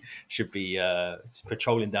should be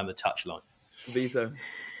patrolling down the touchlines. Vito.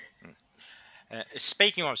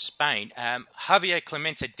 Speaking of Spain, Javier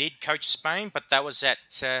Clemente did coach Spain, but that was at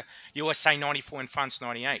USA 94 and France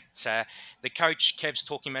 98. The coach Kev's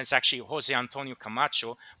talking about is actually Jose Antonio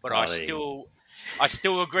Camacho, but I still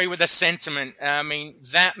agree with the sentiment. I mean,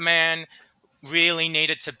 that man really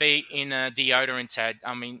needed to be in a deodorant ad.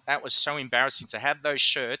 I mean, that was so embarrassing to have those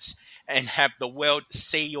shirts and have the world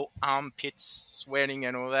see your armpits sweating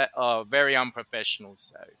and all that. Oh, very unprofessional.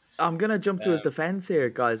 So I'm going to jump to his defense here,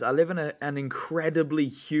 guys. I live in an incredibly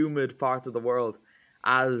humid part of the world,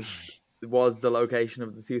 as was the location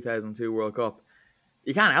of the 2002 World Cup.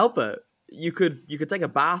 You can't help it. You could take a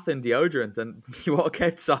bath in deodorant and you walk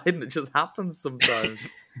outside and it just happens sometimes.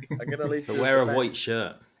 I'm going to leave. But wear a white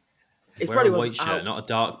shirt. Wear a white shirt, not a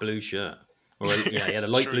dark blue shirt. Or he had a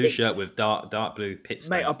light blue shirt with dark blue pit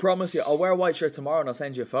stains. Mate, I promise you, I'll wear a white shirt tomorrow and I'll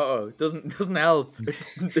send you a photo. It doesn't help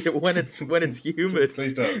when it's humid.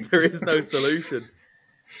 Please don't. There is no solution.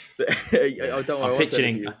 I don't want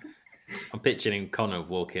to I'm picturing Connor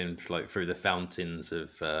walking like through the fountains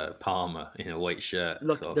of Parma in a white shirt.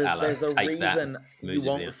 Look, Sort of there's a take reason that, you moves it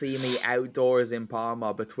won't in. see me outdoors in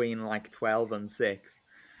Parma between like 12 and 6.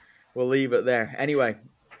 We'll leave it there. Anyway,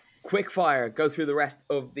 quick fire. Go through the rest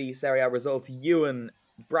of the Serie A results.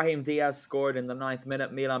 Brahim Diaz scored in the 9th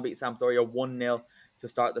minute. Milan beat Sampdoria 1-0 to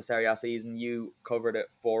start the Serie A season. You covered it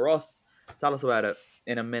for us. Tell us about it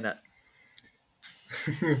in a minute.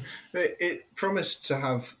 It promised to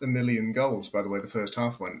have a million goals, by the way, the first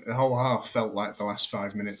half went. The whole half felt like the last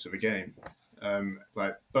 5 minutes of a game.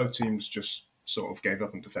 Like both teams just sort of gave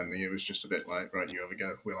up on defending. It was just a bit like, right, you have a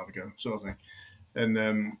go, we'll have a go, sort of thing.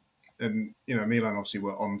 And Milan obviously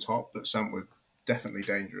were on top, but Samp were definitely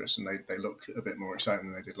dangerous, and they look a bit more exciting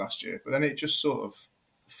than they did last year. But then it just sort of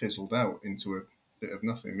fizzled out into a bit of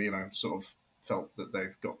nothing. Milan sort of felt that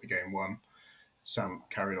they've got the game won. Sam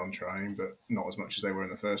carried on trying, but not as much as they were in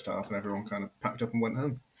the first half, and everyone kind of packed up and went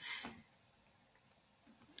home.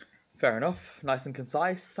 Fair enough. Nice and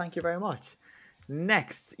concise. Thank you very much.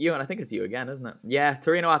 Next, Ewan, I think it's you again, isn't it? Yeah,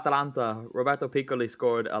 Torino-Atalanta. Roberto Piccoli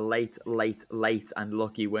scored a late and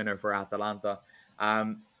lucky winner for Atalanta,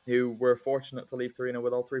 who were fortunate to leave Torino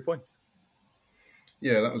with all 3 points.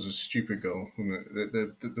 Yeah, that was a stupid goal, wasn't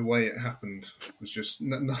it? The way it happened was just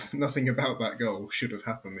nothing about that goal should have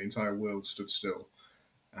happened. The entire world stood still,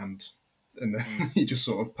 and then he just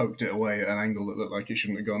sort of poked it away at an angle that looked like it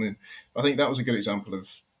shouldn't have gone in. I think that was a good example of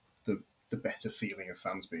the better feeling of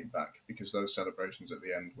fans being back, because those celebrations at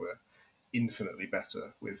the end were infinitely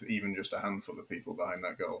better with even just a handful of people behind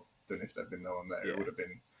that goal than if there'd been no one there. Yeah. It would have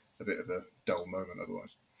been a bit of a dull moment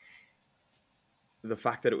otherwise. The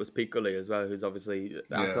fact that it was Piccoli as well, who's obviously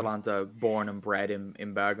Atalanta born and bred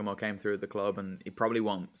in Bergamo, came through the club, and he probably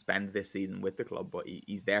won't spend this season with the club, but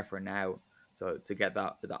he's there for now. So to get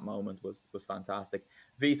that moment was fantastic.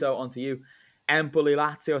 Vito, onto you. Empoli,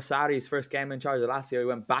 Lazio, Sarri's first game in charge of Lazio. He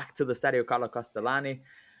went back to the Stadio Carlo Castellani.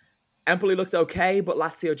 Empoli looked okay, but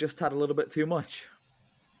Lazio just had a little bit too much.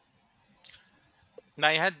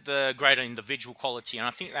 They had the greater individual quality, and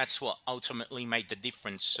I think that's what ultimately made the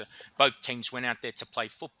difference. Both teams went out there to play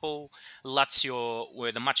football. Lazio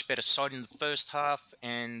were the much better side in the first half,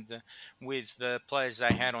 and with the players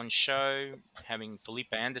they had on show, having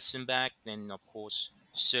Felipe Anderson back, then of course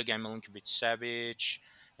Sergej Milinkovic-Savic,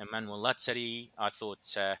 Emmanuel Lazzari, I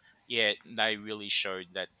thought, they really showed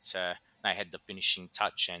that they had the finishing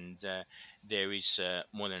touch, and there is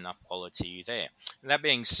more than enough quality there. That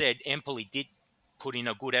being said, Empoli did put in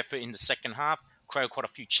a good effort in the second half, created quite a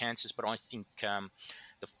few chances, but I think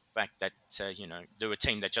the fact that, they were a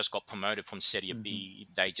team that just got promoted from Serie B,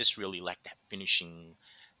 they just really lacked that finishing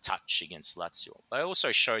touch against Lazio. They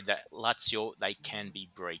also showed that Lazio, they can be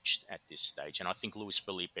breached at this stage, and I think Luis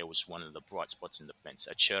Felipe was one of the bright spots in defence.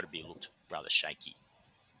 Acerbi looked rather shaky.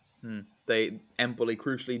 Empoli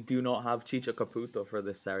crucially do not have Ciccio Caputo for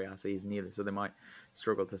this Serie A season either, so they might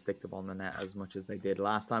struggle to stick the ball in the net as much as they did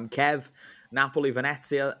last time. Kev, Napoli,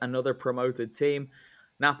 Venezia, another promoted team.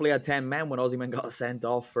 Napoli had 10 men when Osimhen got sent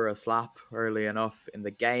off for a slap early enough in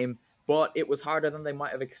the game, but it was harder than they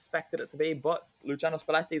might have expected it to be. But Luciano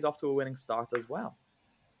Spalletti is off to a winning start as well.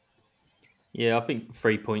 Yeah, I think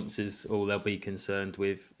 3 points is all they'll be concerned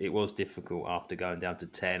with. It was difficult after going down to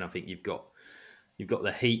 10. I think you've got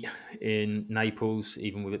the heat in Naples,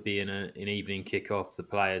 even with it being an evening kickoff, the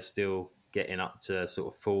players still getting up to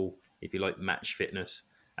sort of full, if you like, match fitness,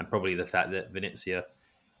 and probably the fact that Venezia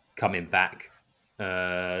coming back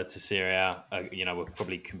to Serie A, were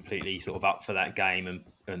probably completely sort of up for that game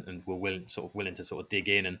and were willing to sort of dig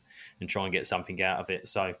in and try and get something out of it.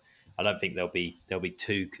 So I don't think they'll be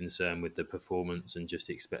too concerned with the performance and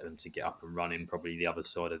just expect them to get up and running. Probably the other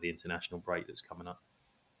side of the international break that's coming up.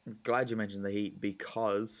 I'm glad you mentioned the heat,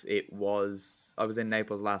 because I was in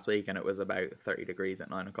Naples last week and it was about 30 degrees at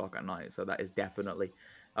 9 o'clock at night. So that is definitely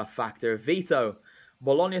a factor. Vito,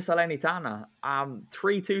 Bologna-Salernitana,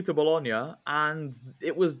 3-2 to Bologna, and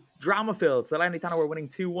it was drama-filled. Salernitana were winning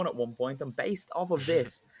 2-1 at one point, and based off of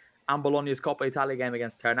this and Bologna's Coppa Italia game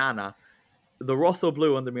against Ternana, the Rosso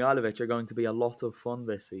Blue under Mihailovic are going to be a lot of fun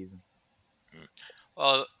this season.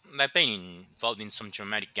 Well, they've been involved in some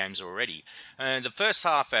dramatic games already. The first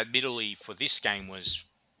half, admittedly, for this game was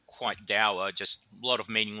quite dour, just a lot of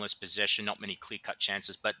meaningless possession, not many clear-cut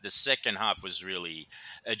chances. But the second half was really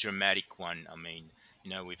a dramatic one. I mean,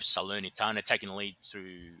 with Salernitana taking the lead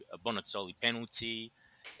through a Bonazzoli penalty,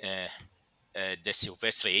 De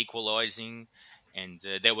Silvestre equalising, and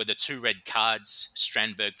there were the 2 red cards,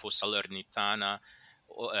 Strandberg for Salernitana,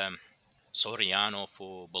 Soriano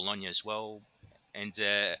for Bologna as well. And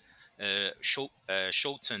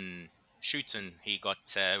Schulten Shooten, he got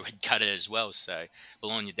red carded as well, so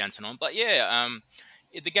Bologna down to 9. But yeah,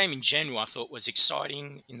 the game in general I thought was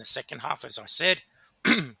exciting in the second half, as I said.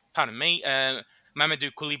 Pardon me.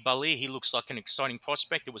 Mamadou Koulibaly, he looks like an exciting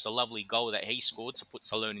prospect. It was a lovely goal that he scored to put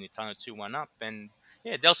Salernitana 2-1 up. And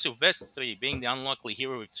yeah, Del Silvestri being the unlikely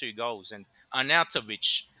hero with 2 goals. And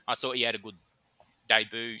Arnautovic, I thought he had a good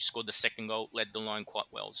debut, scored the second goal, led the line quite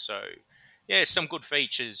well. So yeah, some good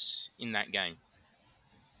features in that game.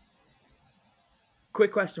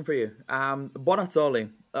 Quick question for you. Bonazzoli,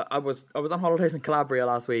 I was on holidays in Calabria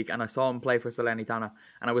last week and I saw him play for Salernitana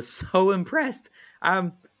and I was so impressed.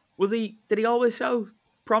 Did he always show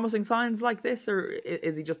promising signs like this, or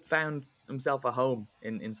is he just found himself a home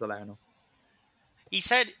in Salerno?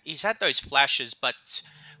 He's had those flashes, but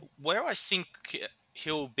where I think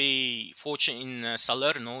he'll be fortunate in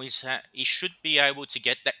Salerno is that he should be able to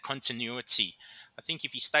get that continuity. I think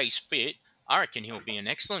if he stays fit, I reckon he'll be an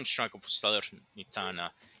excellent striker for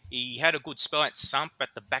Salernitana. He had a good spell at Samp at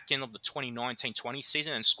the back end of the 2019-20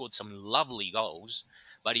 season and scored some lovely goals.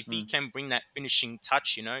 But if he can bring that finishing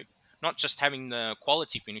touch, not just having the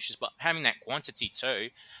quality finishes, but having that quantity too,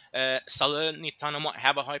 Salernitana might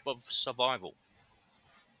have a hope of survival.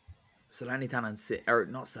 Not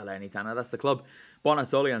Salernitana, that's the club.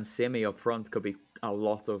 Bonazzoli and Simi up front could be a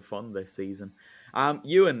lot of fun this season.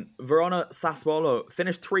 Ewan, Verona Sassuolo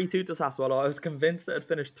finished 3-2 to Sassuolo. I was convinced that it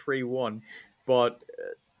finished 3-1, but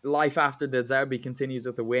life after De Zerbi continues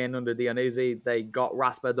with the win under Dionisi. They got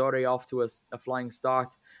Raspadori off to a flying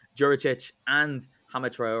start. Juricic and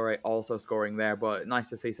Hamid Traore also scoring there, but nice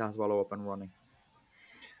to see Sassuolo up and running.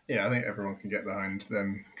 Yeah, I think everyone can get behind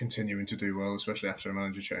them continuing to do well, especially after a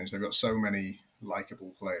manager change. They've got so many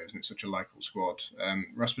likeable players and it's such a likeable squad.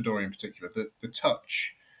 Raspadori in particular, the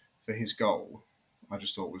touch for his goal, I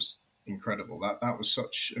just thought was incredible. That was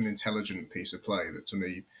such an intelligent piece of play that to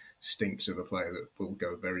me stinks of a player that will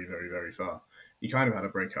go very, very, very far. He kind of had a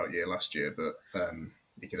breakout year last year, but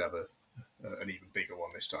he could have an even bigger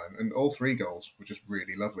one this time. And all 3 goals were just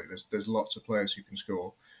really lovely. There's lots of players who can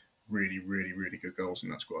score really, really, really good goals in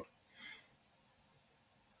that squad.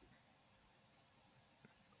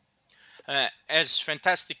 As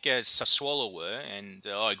fantastic as Sassuolo were, and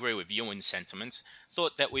I agree with you in sentiment,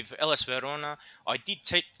 thought that with Hellas Verona, I did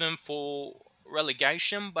take them for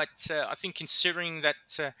relegation, but I think considering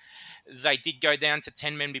that they did go down to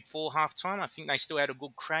 10 men before halftime, I think they still had a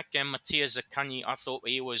good crack. And Mattia Zaccagni, I thought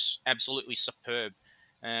he was absolutely superb.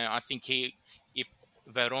 I think if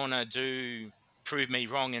Verona do prove me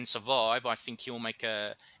wrong and survive, I think he'll make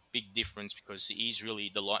a big difference because he's really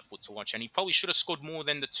delightful to watch. And he probably should have scored more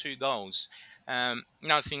than the 2 goals.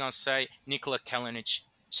 Another thing I'll say, Nikola Kalinic,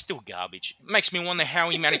 still garbage. Makes me wonder how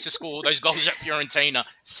he managed to score all those goals at Fiorentina.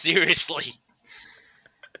 Seriously.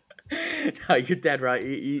 No, you're dead right.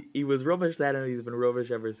 He was rubbish then and he's been rubbish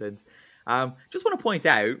ever since. Just want to point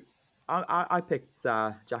out, I picked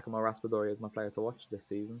Giacomo Raspadori as my player to watch this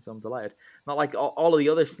season, so I'm delighted. Not like all of the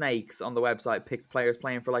other snakes on the website picked players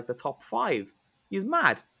playing for like the top 5. He's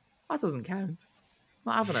mad. That doesn't count.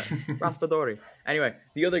 Not having it. Raspadori. Anyway,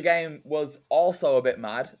 the other game was also a bit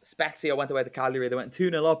mad. Spezia went away to Cagliari. They went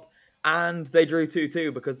 2-0 up and they drew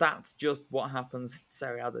 2-2 because that's just what happens in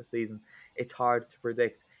Serie A this season. It's hard to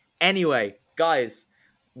predict. Anyway, guys,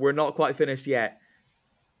 we're not quite finished yet.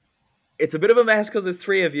 It's a bit of a mess because there's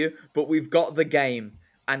 3 of you, but we've got the game.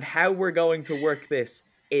 And how we're going to work this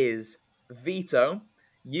is, Vito,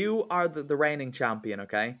 you are the reigning champion,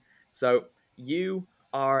 okay? So you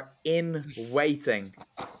are in waiting.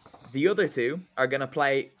 The other 2 are going to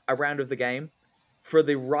play a round of the game for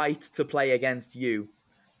the right to play against you.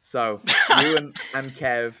 So you and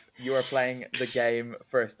Kev, you are playing the game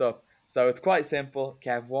first up. So it's quite simple,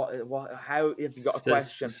 Kev. How have you got a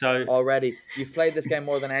question already? You've played this game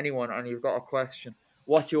more than anyone, and you've got a question.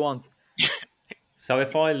 What do you want? So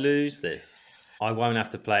if I lose this, I won't have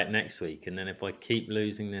to play it next week, and then if I keep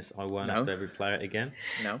losing this, I won't have to ever play it again.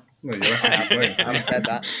 No, you I haven't said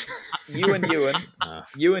that. You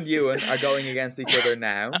and Ewan are going against each other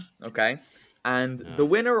now, okay? And the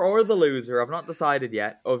winner or the loser, I've not decided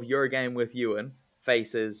yet, of your game with Ewan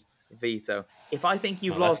faces Vito. If I think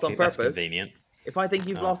you've lost on purpose, if I think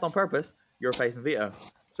you've lost on purpose, you're facing Vito.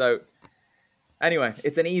 So, anyway,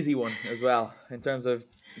 it's an easy one as well in terms of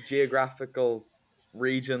geographical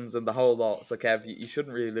regions and the whole lot. So, Kev, you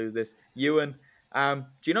shouldn't really lose this. Ewan, do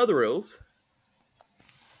you know the rules?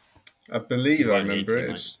 I believe I remember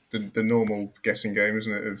it. It's the normal guessing game,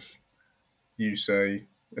 isn't it? Of you say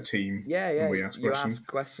a team, and we ask questions. You ask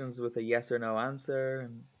questions with a yes or no answer.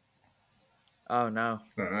 And... Oh, no.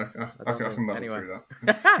 I can muddle through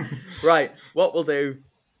that. Right, what we'll do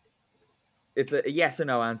It's a yes or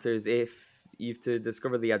no answers. If you've to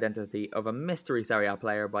discover the identity of a mystery Serie A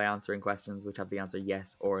player by answering questions which have the answer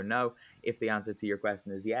yes or no. If the answer to your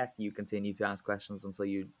question is yes, you continue to ask questions until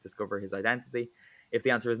you discover his identity. If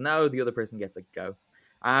the answer is no, the other person gets a go.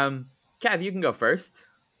 Kev, you can go first.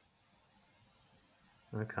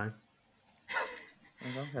 Okay.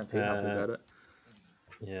 I don't sound too happy about it.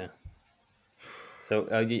 Yeah.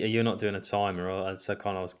 So you're not doing a timer, or I was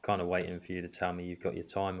kind of waiting for you to tell me you've got your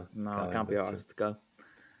timer. No, I can't be honest. Go.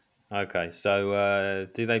 Okay, so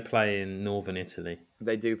do they play in northern Italy?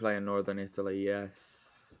 They do play in northern Italy,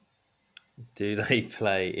 yes. Do they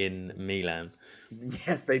play in Milan?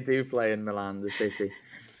 Yes, they do play in Milan, the city.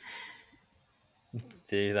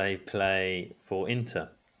 Do they play for Inter?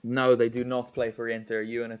 No, they do not play for Inter.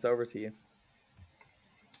 And it's over to you.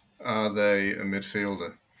 Are they a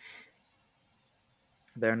midfielder?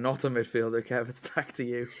 They're not a midfielder, Kev. It's back to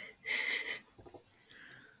you.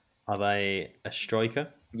 Are they a striker?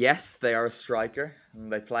 Yes, they are a striker.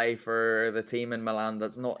 And they play for the team in Milan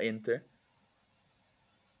that's not Inter.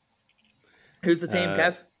 Who's the team,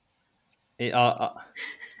 Kev?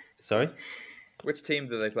 Sorry? Which team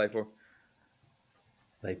do they play for?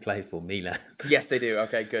 They play for Milan. Yes, they do.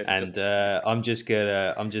 Okay, good. And I'm just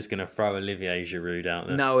gonna throw Olivier Giroud out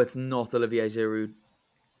there. No, it's not Olivier Giroud.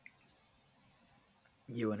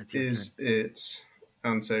 And it's your turn. Is it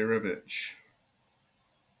Ante Rebic?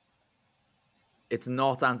 It's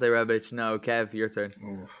not Ante Rebic. No, Kev, your turn.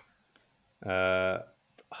 I'm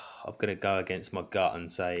gonna go against my gut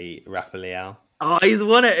and say Rafael. Oh, he's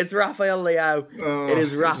won it. It's Rafael Leao. It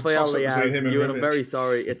is Rafael Leao. I'm very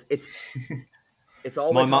sorry. It's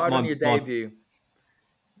always hard on your debut.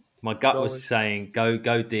 My gut was saying go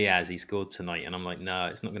Diaz. He scored tonight, and I'm like, no,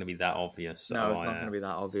 it's not going to be that obvious. So no, it's not going to be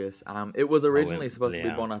that obvious. It was originally supposed to be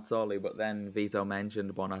Bonazzoli, but then Vito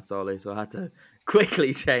mentioned Bonazzoli, so I had to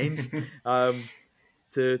quickly change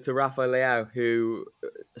to Rafael Leao, who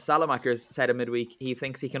Salamakers said in midweek he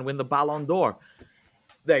thinks he can win the Ballon d'Or.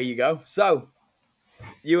 There you go. So,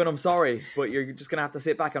 I'm sorry, but you're just going to have to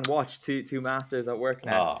sit back and watch two masters at work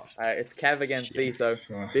now. It's Kev against Vito.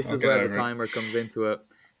 This is where the timer comes into it.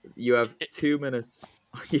 You have 2 minutes.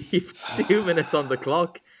 You have 2 minutes on the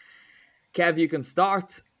clock. Kev, you can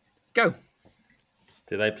start. Go.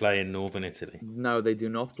 Do they play in northern Italy? No, they do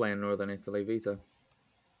not play in northern Italy, Vito.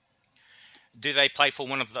 Do they play for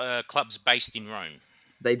one of the clubs based in Rome?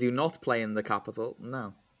 They do not play in the capital,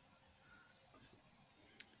 no.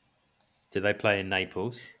 Do they play in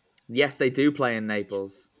Naples? Yes, they do play in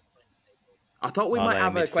Naples. I thought we might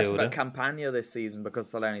have a question about Campania this season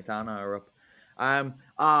because Salernitana are up.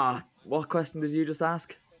 What question did you just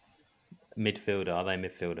ask? Midfielder. Are they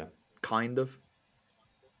midfielder? Kind of.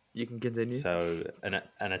 You can continue. So, an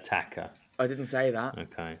attacker. I didn't say that.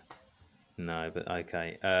 Okay. No, but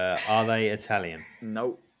okay. Are they Italian?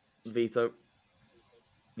 No. Vito.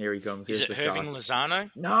 Here he comes. Is it Hirving Lozano?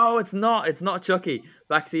 No, it's not. It's not Chucky.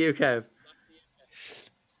 Back to you, Kev.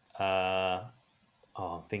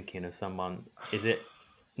 I'm thinking of someone. Is it?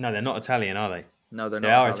 No, they're not Italian, are they? No, they're not.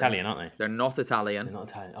 They are Italian, aren't they? They're not Italian. They're not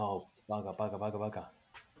Italian. Oh, bugger. Oh,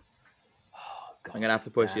 God, I'm going to have to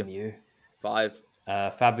push you. 5.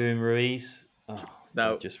 Fabian Ruiz. Oh,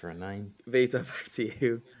 no. Just for a name. Vito, back to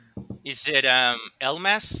you. Is it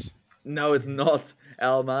Elmas? No, it's not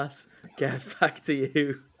Elmas. Get back to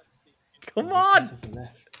you. Come on.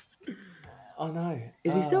 Oh, no.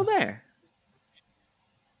 Is he still there?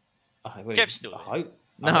 Kev's still there.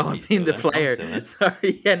 No, I mean the player. Sorry,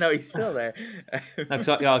 he's still there. No,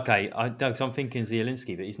 because I'm thinking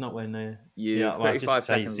Zielinski, but he's not when. 35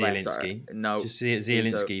 seconds Zielinski. left. No, just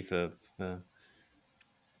Zielinski for.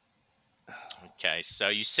 Okay, so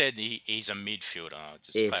you said he's a midfielder. I'll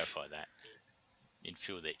just clarify that.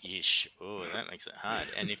 Midfielder-ish. Oh, that makes it hard.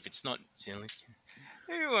 And if it's not Zielinski,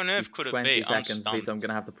 who on earth could it be? 20 seconds, Vito. I'm going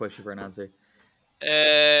to have to push you for an answer.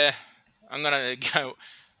 I'm going to go.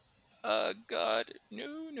 Oh, God. No.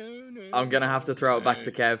 I'm going to have to throw it back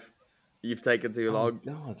to Kev. You've taken too long.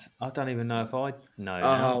 God, I don't even know if I know.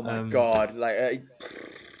 Oh, my God.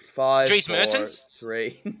 5, Dries 4, Mertens?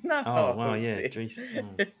 3. No. Oh, wow, yeah. Dries.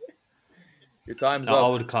 Your time's up. I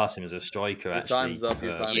would class him as a striker, Your actually. time's up.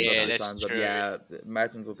 Your time's yeah, up. that's true. Yeah,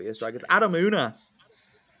 Mertens will be a striker. It's Adam Unas.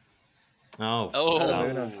 Adam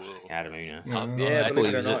Unas. Yeah,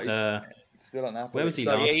 believe it or not, he's still at Napoli. Where was he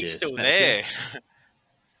last year? He's still there.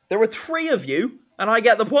 There were 3 of you, and I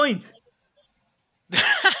get the point.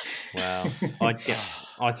 Well,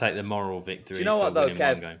 I take the moral victory. Do you know what, though,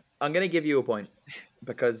 Kev? Game. I'm going to give you a point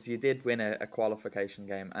because you did win a qualification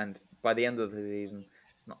game, and by the end of the season,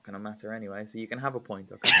 it's not going to matter anyway, so you can have a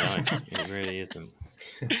point. Okay? Right, it really isn't.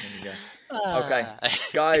 There you go. Okay,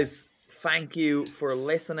 guys, thank you for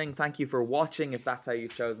listening. Thank you for watching, if that's how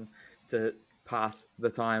you've chosen to pass the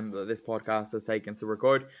time that this podcast has taken to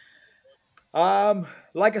record.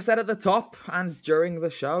 Like I said at the top and during the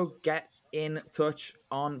show, get in touch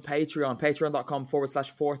on Patreon,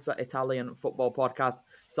 patreon.com/Forza Italian Football Podcast.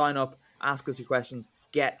 Sign up, ask us your questions,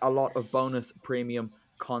 get a lot of bonus premium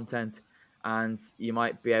content, and you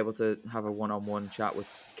might be able to have a one-on-one chat with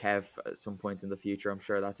Kev at some point in the future. I'm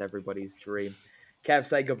sure that's everybody's dream. Kev,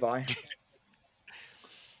 say goodbye.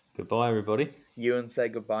 Goodbye, everybody. Ewan, say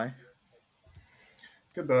goodbye.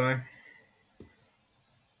 Goodbye.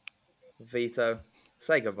 Vito,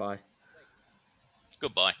 say goodbye.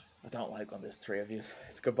 Goodbye. I don't like when there's three of you.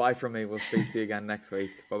 It's goodbye from me. We'll speak to you again next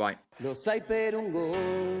week. Bye-bye. Lo sai per un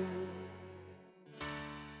gol.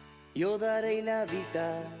 Io darei la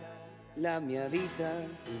vita, la mia vita,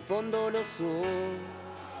 in fondo lo so.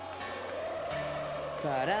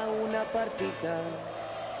 Sarà una partita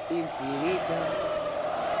infinita.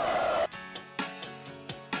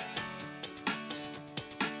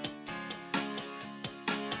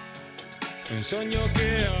 Un sogno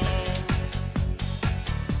che ho,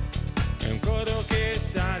 è un coro che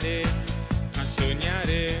sale a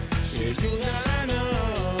sognare su e giù dalla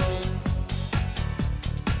notte.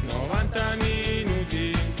 90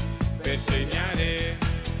 minuti per segnare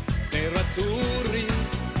nerazzurri,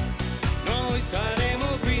 noi saremo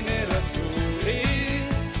qui nerazzurri,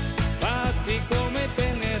 pazzi come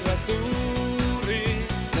te nerazzurri.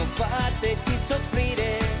 Non fateci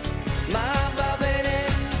soffrire, ma va bene,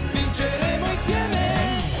 vinceremo insieme.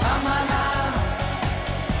 Amala,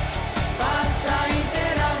 pazza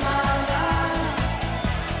intera amala,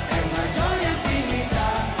 è una gioia infinita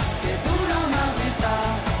che dura una vita,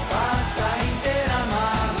 pazza intera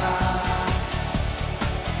amala.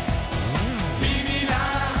 Vivila,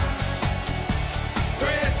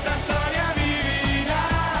 questa storia vivila,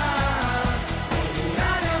 può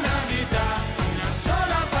durare una vita, una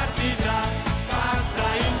sola partita, pazza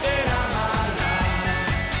intera amala.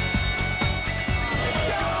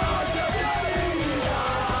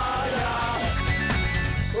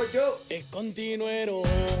 E continuerò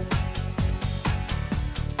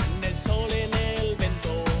nel sole e nel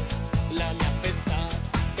vento, la mia festa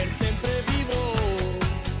per sempre vivrò,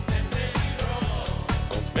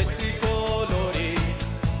 con questi colori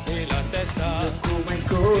nella testa,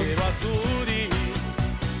 nero azzurri,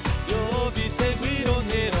 io vi seguirò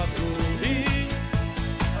nero azzurri,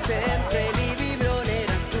 sempre li vivrò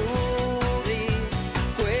nero azzurri,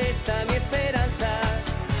 questa mia speranza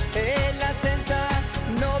è la senza,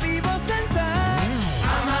 no vivo senza.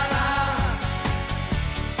 Amala,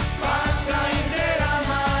 Pazza intera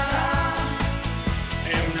amala,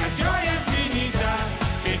 è una gioia infinita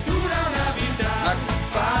che dura una vita,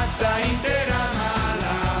 pazza intera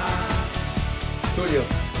amala. Giulio.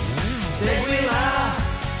 Seguila,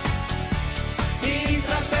 in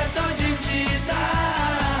trasferta oggi in città,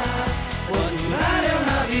 può durare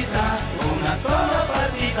una vita, una sola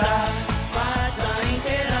partita, pazza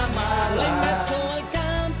intera amala. in mezzo al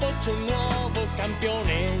campo c'è un nuovo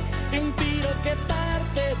campione e un tiro che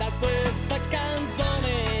parte da questa canzone.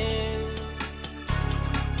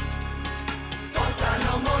 Forza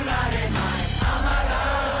non mollare mai, amala.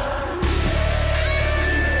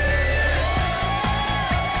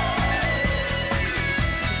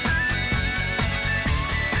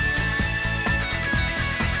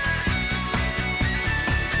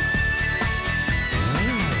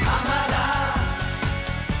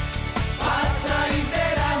 Pazza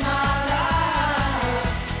intera amala,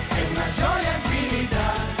 è una gioia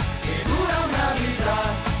infinita che dura una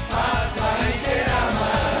vita, pazza intera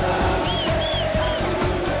amala.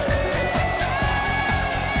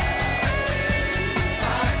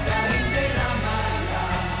 Pazza intera amala.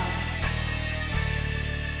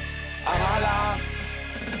 Amala.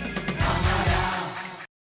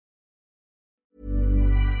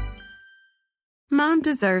 Mom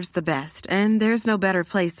deserves the best, and there's no better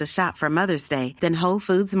place to shop for Mother's Day than Whole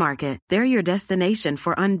Foods Market. They're your destination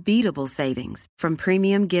for unbeatable savings, from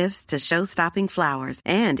premium gifts to show-stopping flowers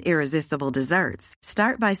and irresistible desserts.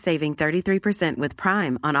 Start by saving 33% with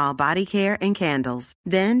Prime on all body care and candles.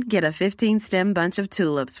 Then get a 15-stem bunch of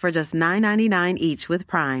tulips for just $9.99 each with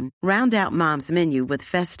Prime. Round out Mom's menu with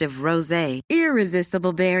festive rosé,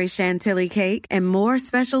 irresistible berry chantilly cake, and more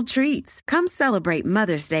special treats. Come celebrate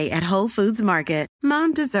Mother's Day at Whole Foods Market.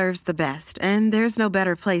 Mom deserves the best, and there's no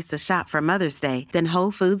better place to shop for Mother's Day than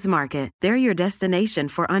Whole Foods Market. They're your destination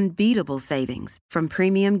for unbeatable savings, from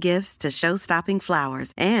premium gifts to show-stopping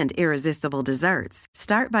flowers and irresistible desserts.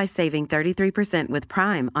 Start by saving 33% with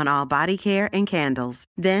Prime on all body care and candles.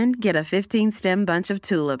 Then get a 15-stem bunch of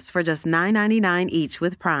tulips for just $9.99 each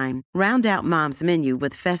with Prime. Round out Mom's menu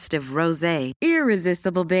with festive rosé,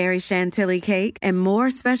 irresistible berry chantilly cake, and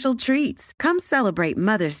more special treats. Come celebrate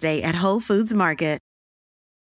Mother's Day at Whole Foods Market.